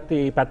ගොඩක්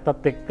ගත්තේ ඒ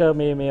පැත්තත් එක්ක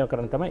මේ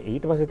කරන් තමයි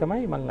ඊට පස්සේ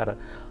තමයි මම අර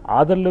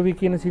ආදර්ලොවි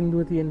කියන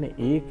සින්දුව තියෙන්නේ.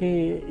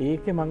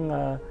 ඒකේ මම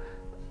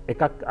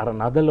එකක් අර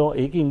නදලෝ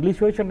ඒක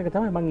ඉංග්‍රීසි වර්ෂන් එක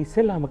තමයි මම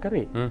ඉස්සෙල්ලාම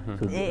කරේ.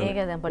 ඒක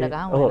දැන් පොඩ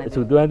ගහමු.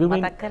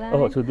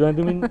 සුදු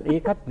ඇඳුමින්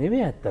ඒකත්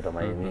නෙවෙයි ඇත්තටම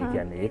මේ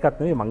කියන්නේ. ඒකත්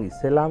නෙවෙයි මම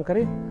ඉස්සෙල්ලාම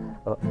කරේ.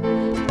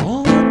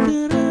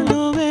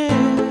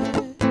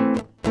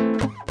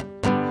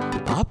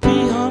 අපි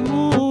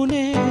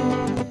හමුනේ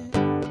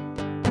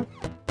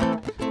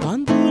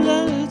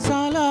කඳුලල්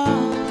සලා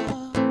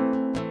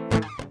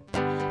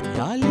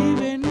යලි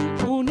වෙන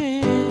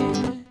උනේ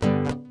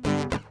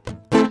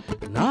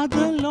not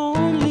the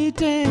lonely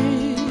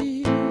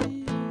day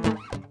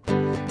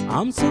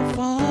I'm so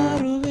far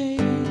away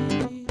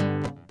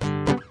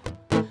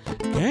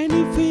can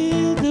you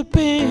feel the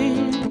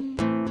pain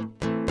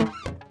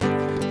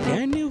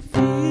can you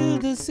feel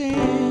the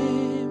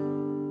same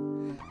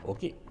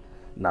okay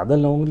නද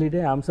ලොංගලිට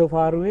ආම්සෝ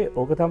ෆාරුවේ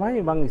ඕක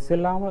තමයි මං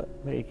ඉස්සෙල්ලාම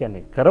ඒ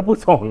කියන්නේ කරපු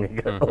සෝන් එක.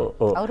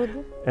 අවුරුදු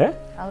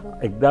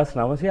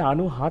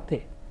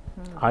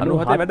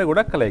 1997 වැඩ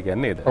ගොඩක් කළා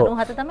කියන්නේ නේද?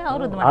 97 තමයි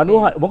අවුරුදු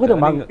මට. මොකද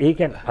මං ඒ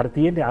කියන්නේ අර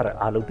තියෙන්නේ අර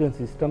අලුතෙන්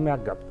සිස්ටම්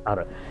එකක් අර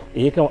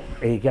ඒක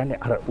ඒ කියන්නේ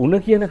අර උණ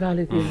කියන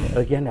කාලේ තියෙන්නේ.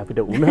 ඒ කියන්නේ අපිට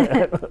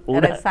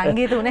උණ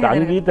සංගීත උණ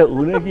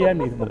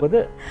කියන්නේ මොකද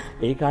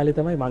ඒ කාලේ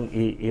තමයි මං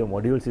ඒ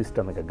මොඩියුල්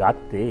සිස්ටම් එක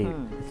ගත්තේ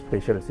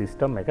ස්පෙෂල්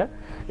සිස්ටම් එක.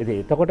 ඉතින්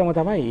එතකොටම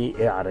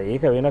තමයි අර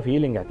ඒක වෙන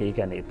ෆීලිං එකක්. ඒ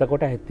කියන්නේ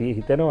එතකොට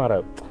හිතෙනවා අර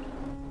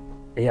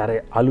ඒ අර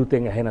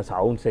අලුතෙන් ඇහෙන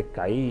සවුන්ඩ්ස්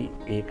එකයි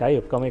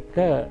ඒකයි ඔක්කොම එක්ක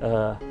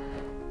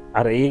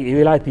අර ඒ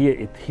වෙලා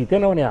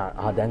හිතනවනේ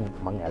දැන්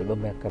මං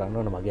ඇල්බම් එකක් කරන්න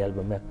ඕන මගේ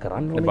ඇල්බම් එකක්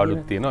කරන්න ඕන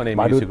බඩුත් තියෙනවා නේ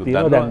මියුසිකුත්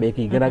දානවා දැන්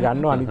මේක ඉගෙන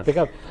ගන්නවා අනිත් එක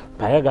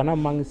පැය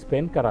ගණන් මං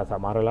ස්පෙන්ඩ් කරා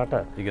සමහර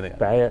වෙලාවට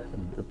පැය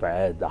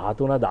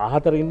 13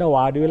 14 ඉන්න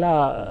වාඩි වෙලා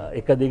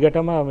එක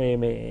දිගටම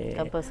මේ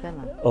කම්පෝස්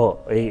කරනවා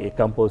ඒ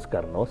කම්පෝස්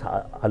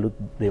කරනවා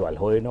අලුත්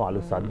දේවල් හොයනවා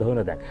අලුත් සද්ද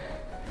හොයනවා දැන්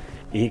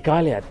ඒ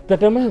කාලේ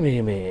ඇත්තටම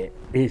මේ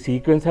ඒ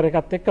සීක්වෙන්සර්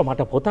එකත් එක්ක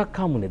මට පොතක්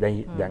හම්බුනේ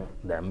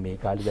දැන් මේ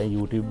කාලේ දැන්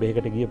YouTube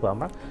එකකට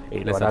ගියපම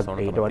ඊට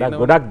වඩා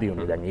ගොඩක්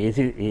දියුනේ දැන්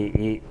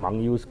ඒ මම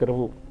යූස්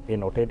කරපු ඒ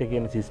නොටේට්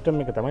කියන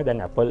සිස්ටම් එක තමයි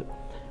දැන්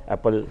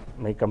Apple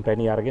මේ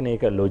කම්පැනි අරගෙන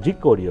ඒක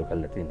ලොජික් ඔඩියෝ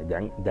කරලා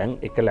තියෙන්නේ දැන්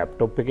එක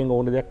ලැප්ටොප් එකෙන්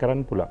ඕන දෙයක්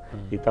කරන්න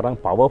පුළුවන් ඒ තරම්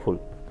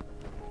පවර්ෆුල්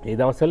ඒ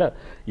දවස්වල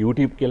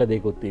YouTube කියලා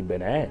දෙයක්වත්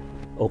තිබ්බේ නෑ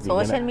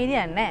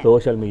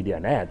සෝෂල්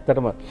මීඩියා නෑ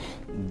ඇත්තටම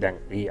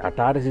දැන් මේ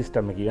අටාර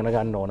සිස්ටම් එක ඉගෙන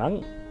ගන්න ඕන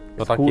නම්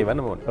පොතක් කියවන්න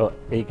ඕන.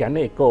 ඒ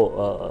කියන්නේ එක්කෝ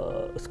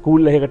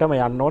ස්කූල් එකකටම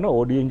යන්න ඕන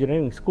ඕඩියෝ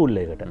ඉන්ජිනියරින් ස්කූල්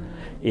එකකට.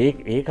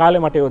 ඒ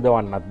කාලේ මට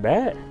යොදවන්නත්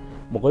බෑ.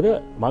 මොකද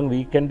මං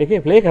වීකෙන්ඩ්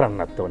එකේ ප්ලේ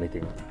කරන්නත් ඕන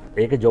ඉතින්.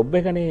 ඒක ජොබ්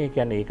එකනේ. ඒ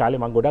කියන්නේ ඒ කාලේ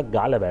මම ගොඩක්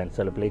ගාලා බෑන්ඩ්ස්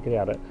වල ප්ලේ කරේ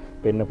අර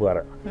පෙන්නපු අර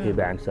ඒ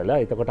බෑන්ඩ්ස් වල.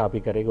 එතකොට අපි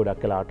කරේ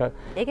ගොඩක් වෙලාවට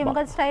ඒකේ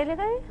මොකක්ද ස්ටයිල්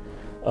එකයි?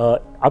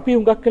 අපි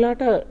හුඟක්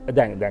වෙලාට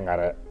දැන්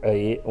අර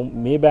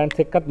මේ බෑන්ඩ්ස්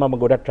එක්කත් මම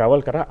ගොඩක්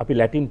ට්‍රැවල් කරා. අපි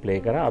ලැටින් ප්ලේ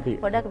කරා. අපි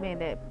පොඩක් මේ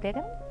ප්ලේ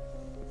කරා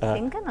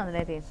සිං කරනවද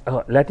ලැටින්?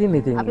 ලැටින්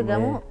ඉතින් අපි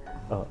ගමු.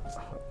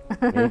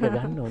 ඒක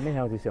ගන්න ඕනේ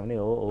හැමතිස්සෙම නේ.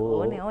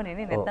 ඕනේ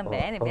නේ නැත්තම්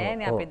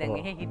බෑනේ අපි දැන්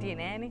එහෙ හිටියේ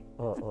නෑනේ.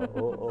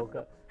 ඕක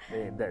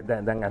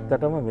දැන්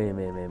ඇත්තටම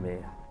මේ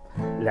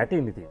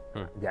ලැටින් ඉතින්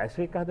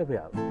ජයශ්‍රී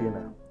කාදපයා තියෙන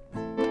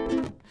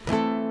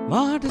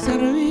මාට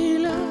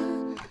සරවීලා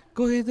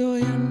කොහෙදෝ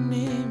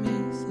යන්නේ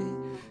මෙසේ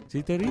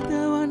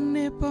සිතරිතවන්න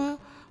එපා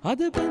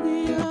අද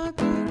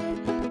පැදියාතර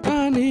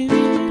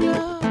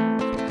අනිවිලා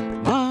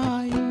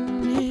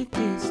මායින්නේ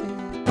කෙසේ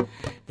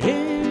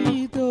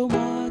ඒවිතෝ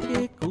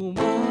මාගේ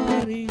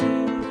කුමාරී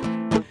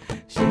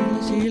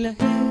ශීල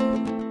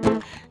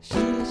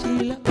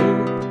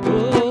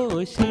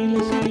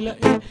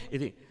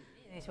ඉතින්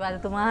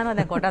විශ්වාසතුමාන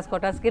දැන් කොටස්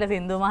කියලා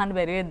සින්දු මහන්න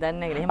බැරි වෙද්ද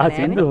දන්නේ නැහැ. එහෙම නෑනේ.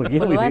 සින්දු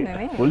කියමු.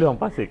 පුළුවන්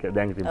පස්සේ එක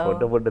දැන් ඉතින්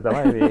පොඩ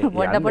තමයි මේ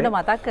පොඩ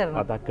මතක්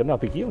කරනවා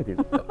අපි කියමු ඉතින්.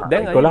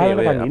 දැන් 11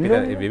 වෙනකන්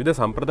විවිධ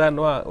සම්ප්‍රදායන්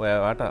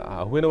ඔයාට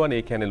අහු වෙනවනේ.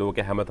 ඒ කියන්නේ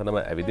ලෝකේ හැමතැනම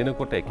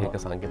ඇවිදිනකොට එක එක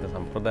සංගීත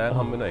සම්ප්‍රදායන්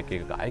හම් වෙනවා, එක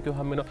එක ගායකයෝ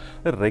හම් වෙනවා.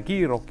 රෙගි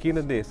රොක් කියන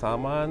දේ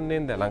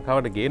සාමාන්‍යයෙන් දැන්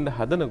ලංකාවට ගේන්න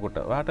හදනකොට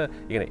ඔයාට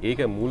ඒක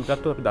මූල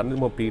තත්ත්වය අපි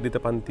දන්නේ මොකද පීඩිත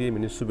පන්තියේ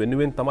මිනිස්සු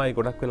වෙනුවෙන් තමයි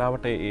ගොඩක්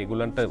වෙලාවට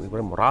ඒගොල්ලන්ට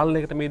මොරාල්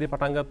එකට මේ දේ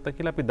පටන් ගත්තා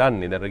කියලා අපි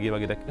දන්නේ. දැන් රෙගි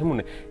වගේ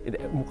දැක්කමුනේ.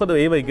 මොකද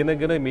ඒව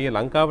ඉගෙනගෙන මේ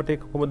ලංකාවට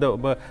ඒක කොහොමද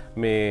ඔබ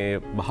මේ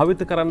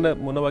භාවිත කරන්න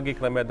මොන වගේ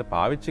ක්‍රමයක්ද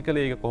පාවිච්චි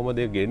කළේ? ඒක කොහොමද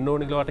ගේන්න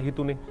ඕනේ කියලා ඔයාලට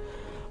හිතුනේ?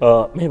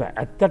 මෙහෙම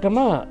ඇත්තටම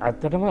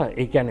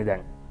ඒ කියන්නේ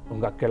දැන්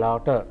හුඟක්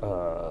වෙලාවට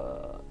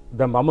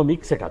දැන් මම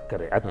මික්ස් එකක්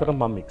කරේ. ඇත්තටම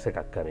මම මික්ස් එකක්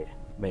කරේ.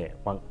 මේ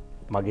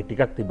මගේ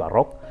ටිකක් තිබ්බා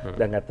රොක්.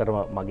 දැන් ඇත්තටම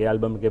මගේ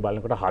ඇල්බම් එකේ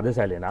බලනකොට හද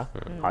සැලෙනා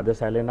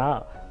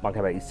මම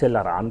හැබැයි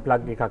ඉස්සෙල්ලා අර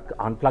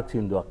අන්ප්ලග්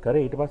සින්දුවක්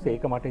කරේ. ඊට පස්සේ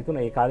ඒක මට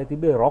හිතුණා ඒ කාලේ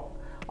තිබ්බේ රොක්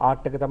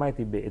ආර්ට් එක තමයි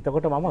තිබ්බේ.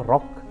 එතකොට මම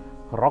රොක්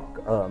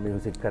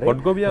මියසික් කරේ.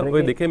 මොඩ්ගොවියා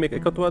ඔය දෙකේම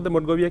එකතුවද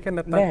මොඩ්ගොවියා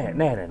කියන්නේ නැත්නම්?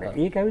 නෑ.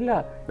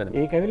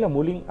 ඒක ඇවිල්ලා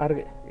මුලින් අර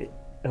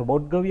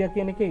මොඩ්ගොවියා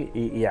කියන එකේ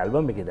ඒ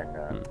ඇල්බම් එකේ දැන්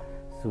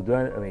සුදු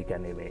මේ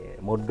කියන්නේ මේ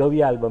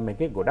මොඩ්ගොවියා ඇල්බම්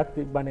එකේ ගොඩක්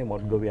තිබ්බනේ.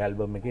 මොඩ්ගොවියා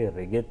ඇල්බම් එකේ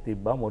රෙගෙත්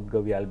තිබ්බා,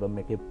 මොඩ්ගොවියා ඇල්බම්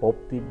එකේ පොප්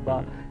තිබ්බා,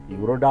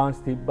 යුරෝ ඩාන්ස්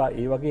තිබ්බා.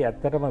 ඒ වගේ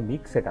ඇත්තටම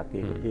මික්ස් එකක්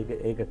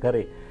ඒක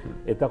කරේ.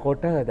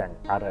 එතකොට දැන්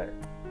අර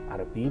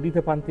පීඩිත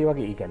පන්ති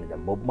වගේ ඒ කියන්නේ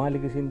දැන් බොබ්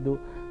මාලිගේ සින්දු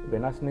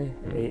වෙනස්නේ.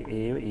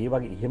 ඒ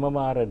වගේ එහෙමම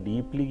අර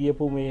ඩීප්ලි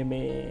ගියපු මේ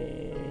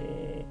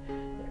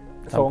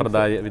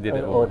සම්ප්‍රදාය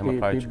විදිහට ඔහොම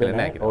පාවිච්චි කරන්නේ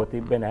නැහැ කියලා. ඔව්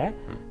තිබ්බේ නැහැ.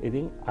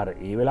 ඉතින් අර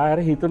ඒ වෙලාවේ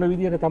අර හිතන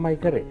විදිහට තමයි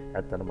කරේ.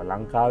 ඇත්තටම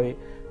ලංකාවේ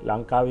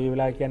ඒ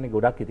වෙලාවේ කියන්නේ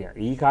ගොඩක් ඉතින්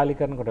ඊ කාලේ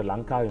කරනකොට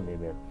ලංකාවේ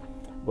මේ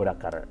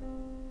ගොඩක් අර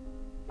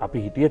අපි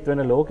හිටියෙත්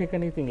වෙන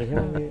ලෝකෙකනේ. ඉතින්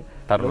එහෙම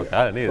තරුණ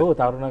කාලේ නේද? ඔව්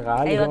තරුණ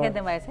කාලේ. ඒ වගේ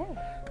තමයි වයස.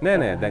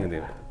 නෑ දැන්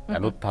ඉතින්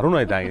අලුත්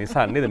තරුණයි දැන් ඒ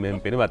නිසා නේද මෙහෙම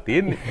පෙනවා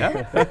තියෙන්නේ.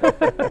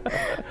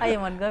 අය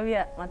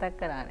මොඩ්ගොවියා මතක්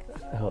කරානේ.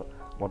 ඔව්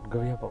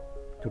මොඩ්ගොවියා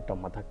චුට්ටක්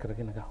මතක්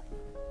කරගෙන ගාව.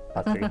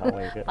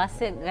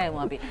 පස්සේ ගයමු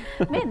අපි.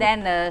 මේ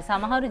දැන්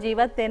සමහරු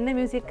ජීවත් වෙන්න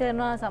මියුසික්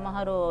කරනවා,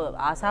 සමහරු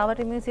ආසාවට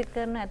මියුසික්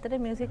කරනවා. ඇත්තට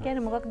මියුසික්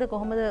කියන්නේ මොකක්ද?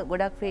 කොහොමද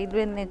ගොඩක් ෆීල්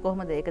වෙන්නේ?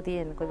 කොහොමද ඒක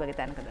තියෙන්නේ? කොයි වගේ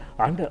තැනකද?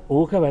 අන්න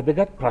ඕක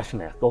වැදගත්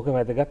ප්‍රශ්නයක්.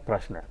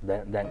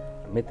 දැන්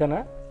මෙතන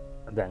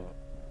දැන්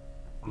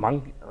මං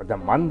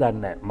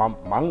දන්නේ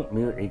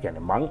ඒ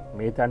කියන්නේ මං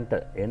මේ තැනට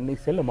එන්න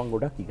ඉස්සෙල්ලා මං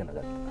ගොඩක් ඉගෙන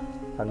ගත්තා.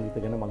 සංගීත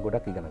ගැන මං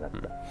ගොඩක් ඉගෙන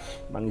ගත්තා.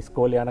 මං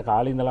ඉස්කෝලේ යන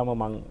කාලේ ඉඳලම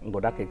මං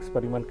ගොඩක්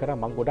එක්ස්පෙරිමන්ට් කරා.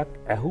 මං ගොඩක්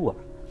ඇහුවා.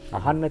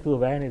 අහන්න නැතුව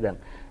බෑනේ.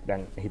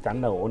 දැන්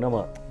හිතන්න ඕනම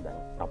දැන්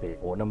අපේ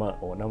ඕනම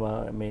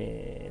මේ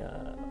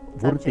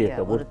වෘත්තියක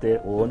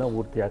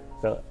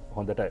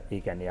හොඳට ඒ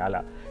කියන්නේ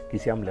යාලා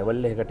කිසියම්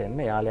ලෙවල් එකකට එන්න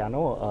යාලා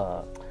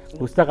යනවා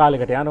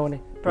පුස්තකාලයකට යනෝනේ.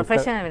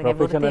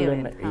 ප්‍රොෆෙෂනල්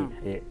වෙන්න.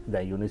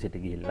 දැන් යුනිවර්සිටි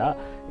ගිහිල්ලා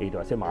ඊට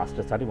පස්සේ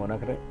මාස්ටර්ස් හරි මොන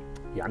කර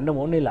යන්න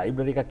ඕනේ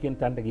ලයිබ්‍රරි එකක් කියන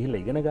තැනට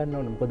ගිහිල්ලා ඉගෙන ගන්න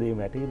ඕනේ. මොකද මේ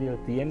මැටීරියල්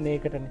තියෙන්නේ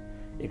ඒකටනේ.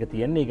 ඒක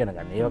තියෙන්නේ ඉගෙන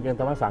ගන්න. ඒ වගේම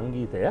තමයි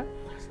සංගීතය.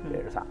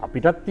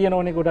 අපිටත්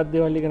තියෙනවනේ ගොඩක්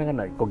දේවල් ඉගෙන ගන්න.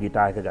 එක්ක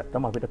ගිටාර් එක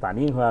ගත්තම අපිට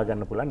තනියෙන්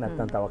හොයාගන්න පුළුවන්.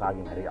 නැත්නම් තව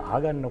කාගෙන් හරි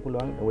අහගන්න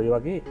පුළුවන්. ඔය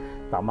වගේ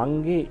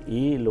තමන්ගේ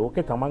ඒ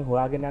ලෝකේ තමන්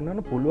හොයාගෙන යන්න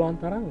ඕන පුළුවන්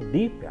තරම්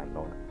ඩීප් යන්න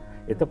ඕන.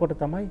 එතකොට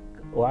තමයි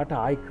ඔයාට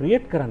ආයි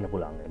ක්‍රියේට් කරන්න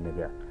පුළුවන් වෙන්නේ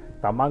දෙයක්.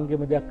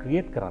 තමන්ගේම දෙයක්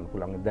ක්‍රියේට් කරන්න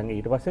පුළුවන්. දැන්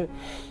ඊට පස්සේ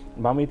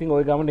මම ඉතින්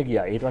ওই ගමනේ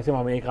ගියා. ඊට පස්සේ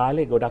මම මේ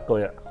කාලේ ගොඩක්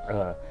ඔය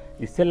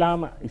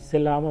ඉස්සෙල්ලාම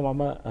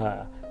මම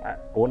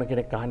ඕන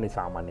කෙනෙක් අහන්නේ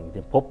සාමාන්‍යයෙන්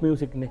ඉතින් පොප්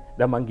මියුසික් නේ.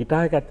 දැන් මං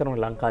ගිටාර් එක ඇත්තටම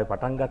ලංකාවේ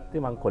පටන්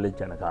ගත්තේ මං කොලෙජ්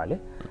යන කාලේ.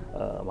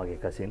 මගේ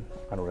කසින්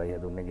අනුරය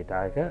දුන්නේ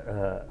ගිටාර් එක,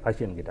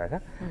 රෂියන් ගිටාර්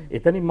එක.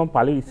 එතනින් මං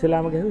පළවෙනි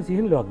ඉස්සෙල්ලාම ගැහුවේ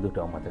සිහින්ලුවක්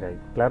දුටුවා මතකයි.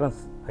 ක්ලැරන්ස්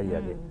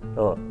අයියාගේ.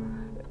 ඔව්.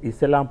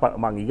 ඉස්සෙල්ලාම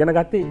මං ඉගෙන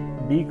ගත්තේ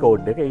D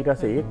කෝඩ් එක, ඊට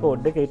පස්සේ A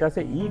කෝඩ් එක, ඊට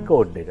පස්සේ E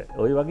කෝඩ් එක.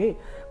 ওই වගේ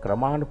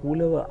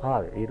ක්‍රමානුකූලව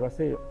ආවේ. ඊට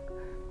පස්සේ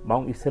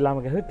මං ඉස්සෙල්ලාම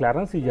ගැහුවේ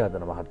ක්ලැරන්ස්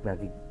විජයවර්ධන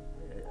මහත්මයාගේ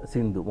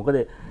සින්දු. මොකද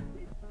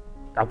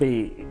අපි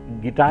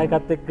ගිටාර්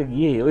එකත් එක්ක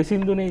ගියේ ඔය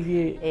සින්දුනේ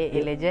ගියේ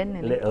ඒ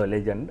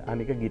ලෙජන්ඩ්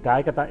අනික ගිටාර්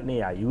එක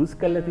නේ ආ යූස්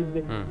කරලා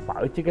තිබ්බේ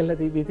පාවිච්චි කරලා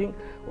තිබ්බේ. ඉතින්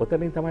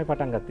ඔතනින් තමයි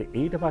පටන් ගත්තේ.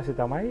 ඊට පස්සේ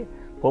තමයි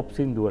පොප්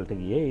සින්දුවලට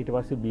ගියේ ඊට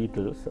පස්සේ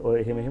බීටල්ස්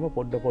ඔය එහෙම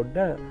පොඩ්ඩ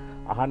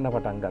අහන්න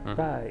පටන්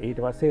ගත්තා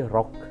ඊට පස්සේ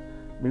රොක්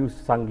මියස්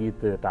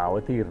සංගීතයට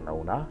අවතීරණ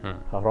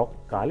වුණා රොක්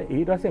කාලේ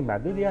ඊට පස්සේ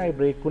මැදදී ආයේ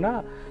බ්‍රේක් වුණා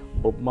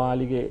බොබ්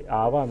මාලිගේ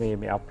ආවා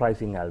මේ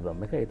අප්‍රයිසිං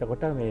ඇල්බම් එක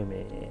එතකොට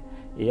මේ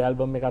ඒ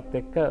ඇල්බම් එකත්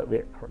එක්ක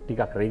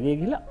ටිකක් රෙගේ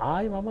ගිහලා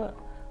ආයේ මම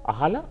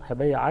අහලා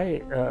හැබැයි ආයේ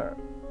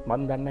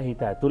මන් දන්න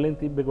හිත ඇතුලෙන්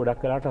තිබ්බේ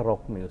ගොඩක් වෙලාට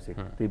රොක් මියුසික්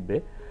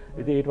තිබ්බේ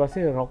ඉතින් ඊට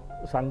පස්සේ රොක්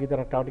සංගීත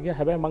රටාවට ගියා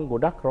හැබැයි මම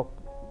ගොඩක් රොක්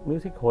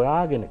මියුසික්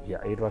හොයාගෙන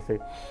ගියා ඊට පස්සේ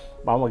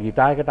මම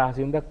ගිටාර් එකට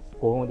ආසින්ද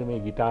කොහොමද මේ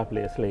ගිටාර්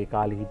ප්ලේස්ලා ඒ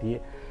කාලේ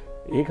හිටියේ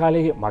ඒ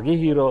කාලේ මගේ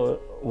හීරෝ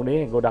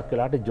උනේ ගොඩක්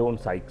වෙලාට ජෝන්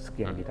සයික්ස්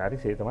කියන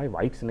ගිටාරිස් ඒ තමයි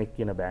වයිට් ස්නෙක්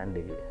කියන බෑන්ඩ්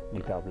එකේ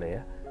ගිටාර්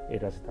ප්ලේයර්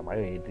ඊට පස්සේ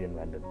තමයි ඒඩ්‍රියන්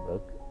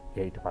වැන්ඩන්බර්ග්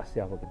ඊට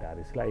පස්සේ ආපු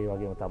ගිටාරිස්ලා ඒ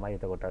වගේම තමයි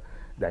එතකොට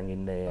දැන්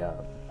ඉන්නේ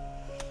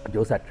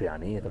ජෝ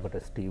සැට්‍රියානි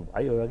එතකොට ස්ටීව්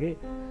අය ඔය වගේ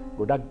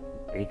ගොඩක්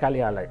ඒ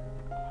කාලේ යාලා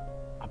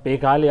අපේ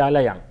කාලේ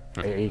යාලා යන්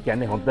ඒ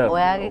කියන්නේ හොඳ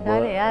ඔයාගේ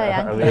කාලේ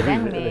යා යන්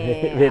දැන්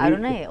මේ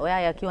අරුණේ ඔයා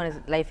යා කියවනේ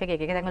ලයිෆ් එකේ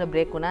එක තැන් වල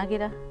බ්‍රේක් වුණා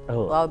කියලා.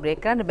 ඔයාව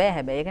බ්‍රේක් කරන්න බෑ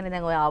හැබැයි. ඒකනේ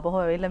දැන් ඔයා ආපහු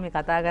ඇවිල්ලා මේ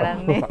කතා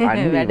කරන්නේ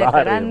වැඩ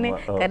කරන්නේ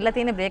කරලා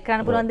තියෙන බ්‍රේක්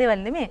කරන්න පුළුවන්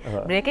දේවල් නෙමෙයි.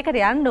 බ්‍රේක් එකට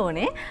යන්න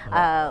ඕනේ.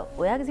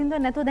 ඔයාගේ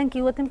සින්දුවක් නැතුව දැන්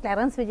කිව්වොත් එම්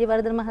ක්ලැරන්ස්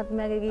විජේවර්ධන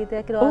මහත්මයාගේ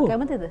ගීතයක් කියලා ඔයා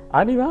කැමතිද?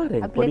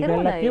 අනිවාර්යෙන්. පොඩි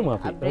කල්ලක් කියමු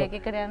අපි. බ්‍රේක්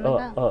එකට යන්න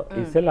ඕන.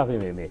 ඉස්සෙල්ලා අපි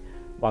මේ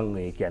මං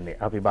ඒ කියන්නේ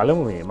අපි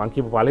බලමු මේ මං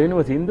කියපු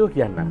පළවෙනිම සින්දුව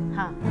කියන්න.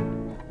 හා.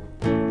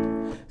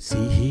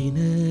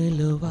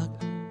 සිහිනලොවක්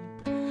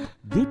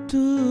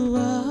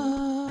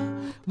දුටුවා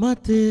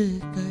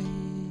මතකයි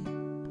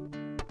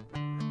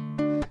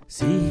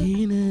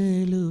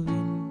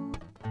සිහිනලුවින්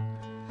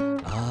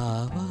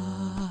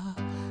ආවා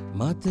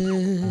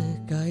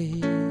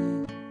මතකයි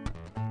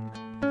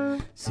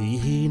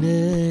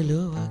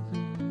සිහිනලොවක්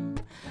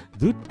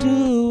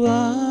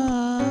දුටුවා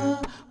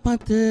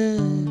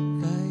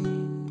මතකයි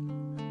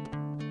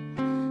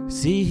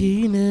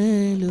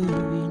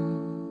සිහිනලුවින්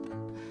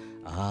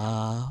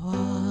ආවා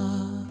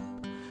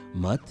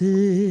මතකයි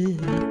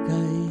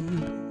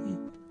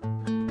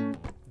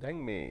දැන්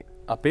මේ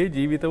අපේ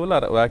ජීවිතවල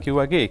ඔයා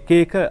කිව්වාගේ එක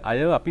එක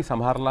අය අපි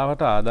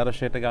සමහරලාවට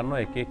ආදර්ශයට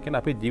ගන්නවා එක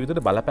එක්කෙනා අපේ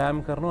ජීවිතේට බලපෑම්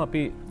කරනවා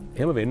අපි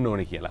එහෙම වෙන්න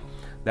ඕනේ කියලා.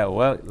 දැන්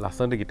ඔයා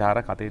ලස්සනට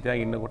ගිටාරයක් අතේ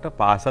තියාගෙන ඉන්නකොට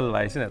පාසල්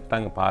වයසේ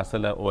නැත්තම්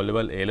පාසල O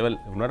level A level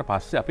වුණාට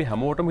පස්සේ අපි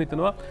හැමෝටම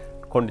හිතනවා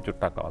කොණ්ඩි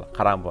චුට්ටක් අවල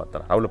කරාම්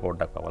පවත්තන රවුල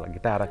පොඩ්ඩක් අවල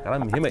ගිටාරයක්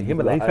කරන්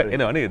මෙහෙම ලයිෆ්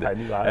එනවා නේද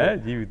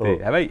ජීවිතේ.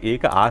 හැබැයි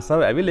ඒක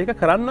ආසාව ඇවිල්ලා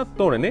ඒක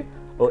කරන්නත් ඕනේ නේ.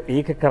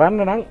 ඒක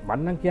කරන්න නම්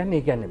මන්නම් කියන්නේ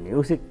ඒ කියන්නේ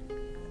මියුසික්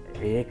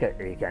ඒක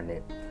ඒ කියන්නේ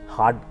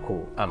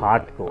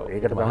හාඩ්කෝ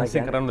ඒකට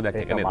මහන්සි කරන්න දැක්ක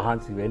ඒක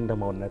මහන්සි වෙන්න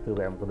ඕනේ නැතුව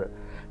මොකද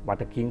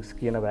මට කිංස්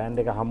කියන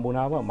බෑන්ඩ් එක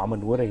හම්බුණාම මම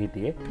නුවර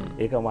හිටියේ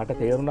ඒක මට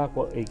තේරුණා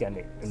ඒ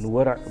කියන්නේ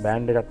නුවර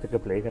බෑන්ඩ් එකත් එක්ක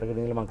ප්ලේ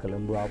කරගෙන ඉඳලා මම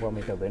කොළඹ ආවා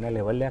මේක වෙන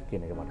ලෙවල් එකක්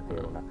කියන එක මට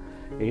තේරුණා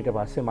ඊට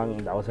පස්සේ මම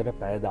දවසට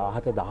පැය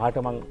 17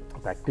 18 මම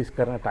ප්‍රැක්ටිස්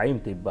කරන ටයිම්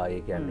තිබ්බා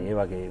ඒ කියන්නේ ඒ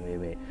වගේ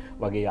මේ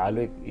වගේ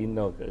යාළුවෙක්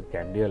ඉන්න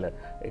කැන්ඩි වල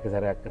එක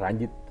සැරයක්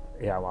රංජිත්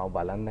එයා මම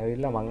බලන්න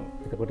ඇවිල්ලා මම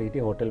එතකොට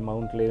හිටියේ හෝටල්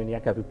මවුන්ට්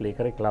ලේවනියක් අපි ප්ලේ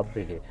කරේ ක්ලබ්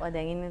එකේ. ඔය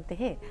දැන් ඉන්නත්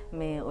එහෙ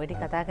මේ ඔය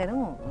ටික කතා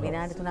කරමු.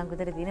 විනාඩි 3ක්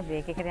විතර තියෙන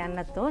බ්‍රේක් එකට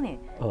යන්නත් ඕනේ.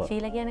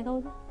 ශීලා කියන්නේ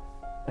කවුද?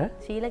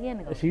 ශීලා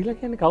කියන්නේ කවුද? ශීලා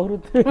කියන්නේ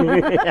කවුරුත්?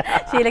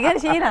 ශීලා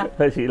කියන්නේ ශීලා.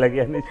 ශීලා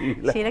කියන්නේ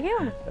ශීලා. ශීලා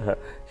කියවනේ?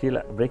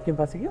 ශීලා බ්‍රේක් එකෙන්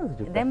පස්සේ කියවද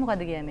චුට්ටක්? දැන්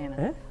මොකද්ද කියන්නේ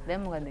එහෙනම්?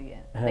 දැන් මොකද්ද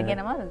කියන්නේ? දැන්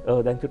කියනවද?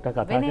 ඔව් දැන් චුට්ටක්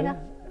කතා කරමු.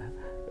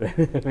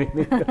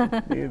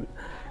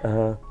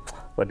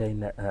 පොඩ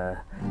ඉන්න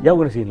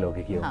යවුන සීන්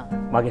ලෝකේ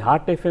කියමු. මගේ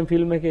හાર્ට් FM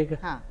ෆිල්ම් එකේ එක.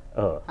 හා.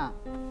 ඔව්. හා.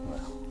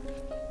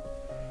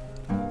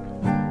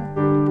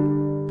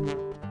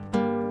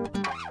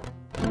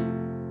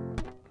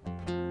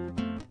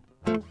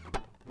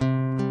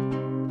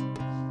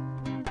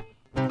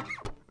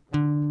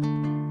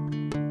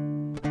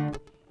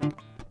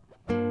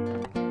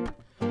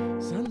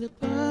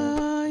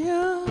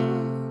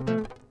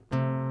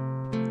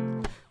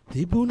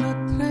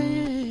 තිබුණත්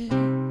රැයේ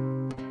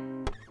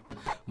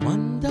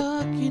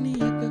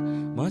මන්දාකිනියක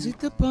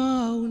මසිත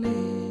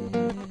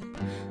පාවුනේ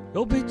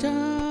ඔබේ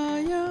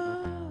ඡායා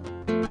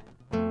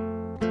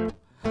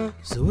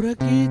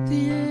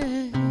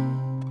සුරකීතියේ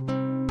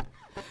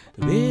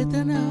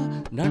වේදනා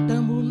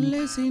නටමුන්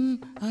ලෙසින්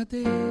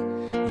අදේ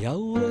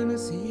යෞවන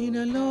සීන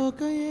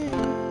ලෝකයේ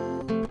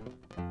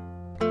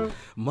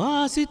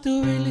මා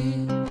සිතුවිලි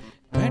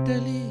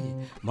පැටලි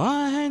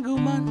මා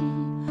හැඟුමන්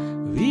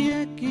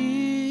වියකී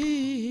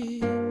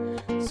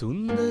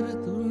සුන්දර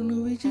තුරුණු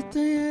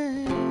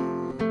විජිතයේ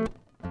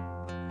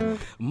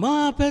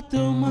මා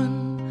පැතුමන්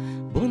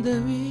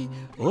බොඳවී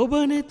ඔබ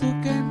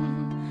නෙතුකැන්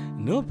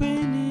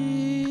නොපෙනී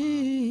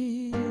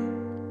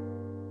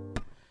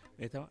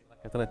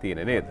එතන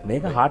තියෙන නේද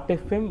මේක හાર્ට්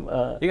FM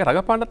ඒක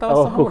රඟපාන්න තව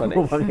සමහරනේ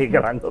මම ඒක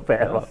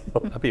රඟපෑවා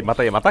අපි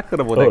මතක්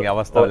කරමු දැන්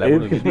අවස්ථාව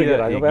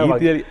ලැබුණා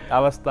ගීතය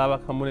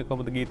අවස්ථාවක් හම්බුනේ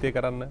කොහොමද ගීතය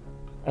කරන්න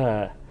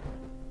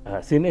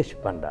සිනේෂ්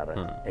පණ්ඩාර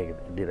ඒක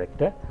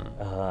ඩිරෙක්ටර්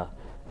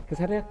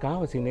සරයක්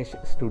කාව සිනේෂ්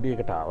ස්ටුඩිය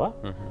එකට ආවා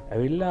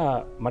ඇවිල්ලා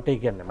මට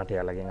කියන්නේ මට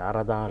යාළගෙන්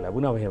ආරාධනා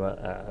ලැබුණා මෙහෙම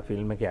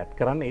ෆිල්ම් එක ඇඩ්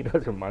කරන්න ඊට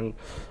පස්සේ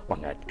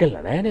මං ඇඩ්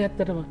කළා නෑනේ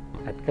ඇත්තටම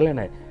ඇඩ් කළා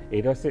නෑ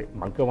ඊට පස්සේ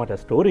මං කිව්වා මට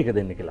ස්ටෝරි එක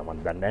දෙන්න කියලා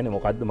මං දන්නේ නෑනේ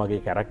මොකද්ද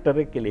මගේ කැරක්ටර්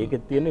එක කියලා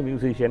ඒකෙත් තියෙන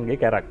මියුසිෂියන්ගේ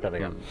කැරක්ටර්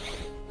එක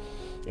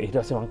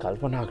ඒටස මං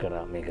කල්පනා කර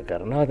මේක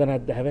කරනවද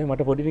නැද්ද හැබැයි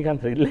මට පොඩි නිකන්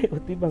ත්‍රිල් එකක්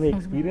තිබ්බ මේ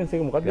එක්ස්පීරියන්ස්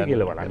එක මොකක්ද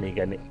කියලා බලන්න. ඒ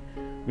කියන්නේ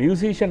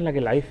මියුසිෂියන්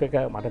ලගේ ලයිෆ් එක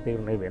මට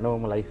තේරුනේ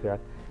වෙනවම ලයිෆ්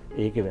එකක්.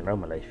 ඒකේ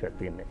වෙනවම ලයිෆ් එකක්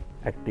තියෙන්නේ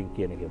ඇක්ටිං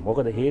කියන එක.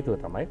 මොකද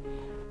හේතුව තමයි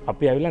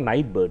අපි ඇවිල්ලා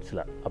නයිට්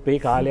බර්ඩ්ස්ලා. අපේ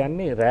කාලේ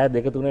යන්නේ රෑ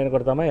 2-3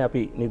 වෙනකොට තමයි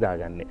අපි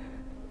නිදාගන්නේ.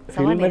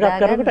 ෆිල්ම් එකක්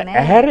කරනකොට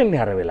ඇහැරෙන්නේ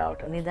අර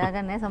වෙලාවට.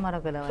 නිදාගන්නේ නැහැ සමහර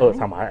වෙලාවට. ඔව්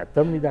සමහර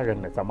ඇත්තම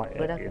නිදාගන්නේ.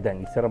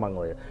 දැන් ඉස්සර මං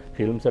ඔය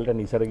ෆිල්ම්ස් වලට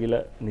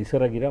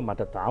නිසරගිර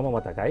මට තාම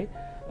මතකයි.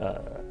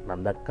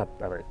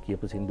 නන්දක්කත් අර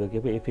කියපු සින්දුව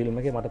කියපු ඒ ෆිල්ම්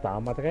එකේ මට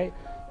තාම මතකයි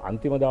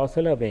අන්තිම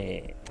දවස්වල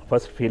මේ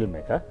ෆස්ට් ෆිල්ම්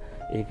එක.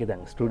 ඒකේ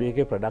දැන් ස්ටුඩියෝ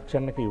එකේ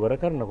ප්‍රොඩක්ෂන් එක ඉවර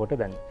කරනකොට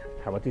දැන්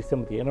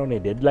හැමතිස්සෙම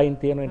තියෙනවනේ ඩෙඩ්ලයින්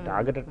තියෙනවනේ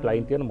ටාගටඩ්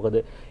ලයින් තියෙනවා. මොකද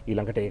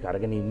ඊළඟට ඒක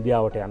අරගෙන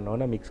ඉන්දියාවට යන්න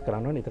ඕන මික්ස්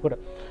කරන්න ඕන. එතකොට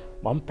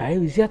මම පැය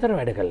 24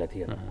 වැඩ කරලා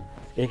තියෙනවා.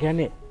 ඒ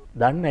කියන්නේ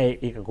දන්න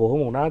ඒක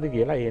කොහොම වුණාද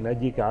කියලා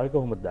එනර්ජි එක ආවේ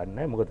කොහොමද දන්නේ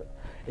නැහැ. මොකද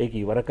ඒක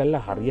ඉවර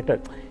කළා හරියට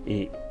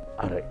ඒ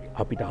අර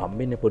අපිට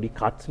හම්බෙන්නේ පොඩි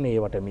කට්ස්නේ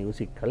ඒවට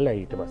මියුසික් කරලා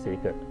ඊට පස්සේ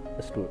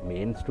ඒක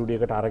මේන්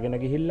ස්ටුඩියෝ එකට අරගෙන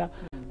ගිහිල්ලා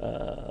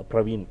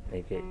ප්‍රවීන්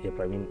ඒ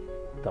ප්‍රවීන්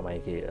තමයි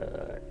ඒකේ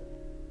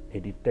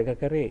එඩිට් එක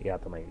කරේ. එයා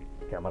තමයි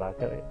කැමරා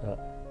කරේ.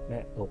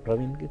 නෑ ඔය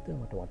ප්‍රවීන් කිව්ද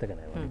මට මතක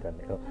නෑ මම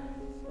හිතන්නේ.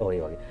 ඔය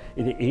වගේ.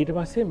 ඉතින් ඊට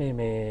පස්සේ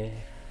මේ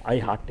I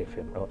Heart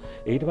FM.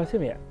 ඊට පස්සේ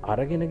මේ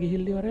අරගෙන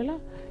ගිහිල්ල ඉවරලා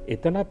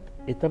එතනත්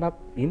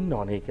ඉන්න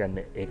ඕනේ.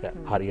 කියන්නේ ඒක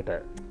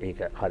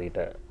හරියට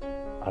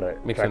අර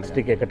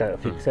මික්ස්ටික් එකට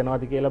ෆික්ස්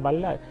වෙනවාද කියලා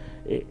බලලා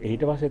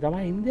ඊට පස්සේ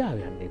තමයි ඉන්දියාව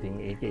යන්නේ. ඉතින්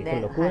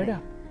ඒක ලොකු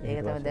වැඩක්.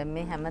 ඒක තමයි දැන්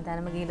මේ හැම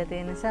තැනම ගිහිල්ලා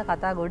තියෙන නිසා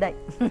කතා ගොඩයි.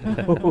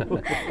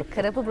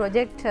 කරපු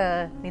ප්‍රොජෙක්ට්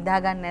නිදා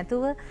ගන්න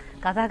නැතුව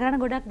කතා කරන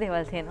ගොඩක්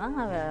දේවල්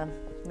තියෙනවා.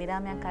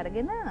 විරාමයක්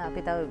අරගෙන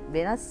අපි තව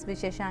වෙනස්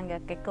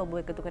විශේෂාංගයක් එක්ක ඔබ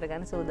එකතු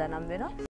කරගන්න සූදානම් වෙනවා.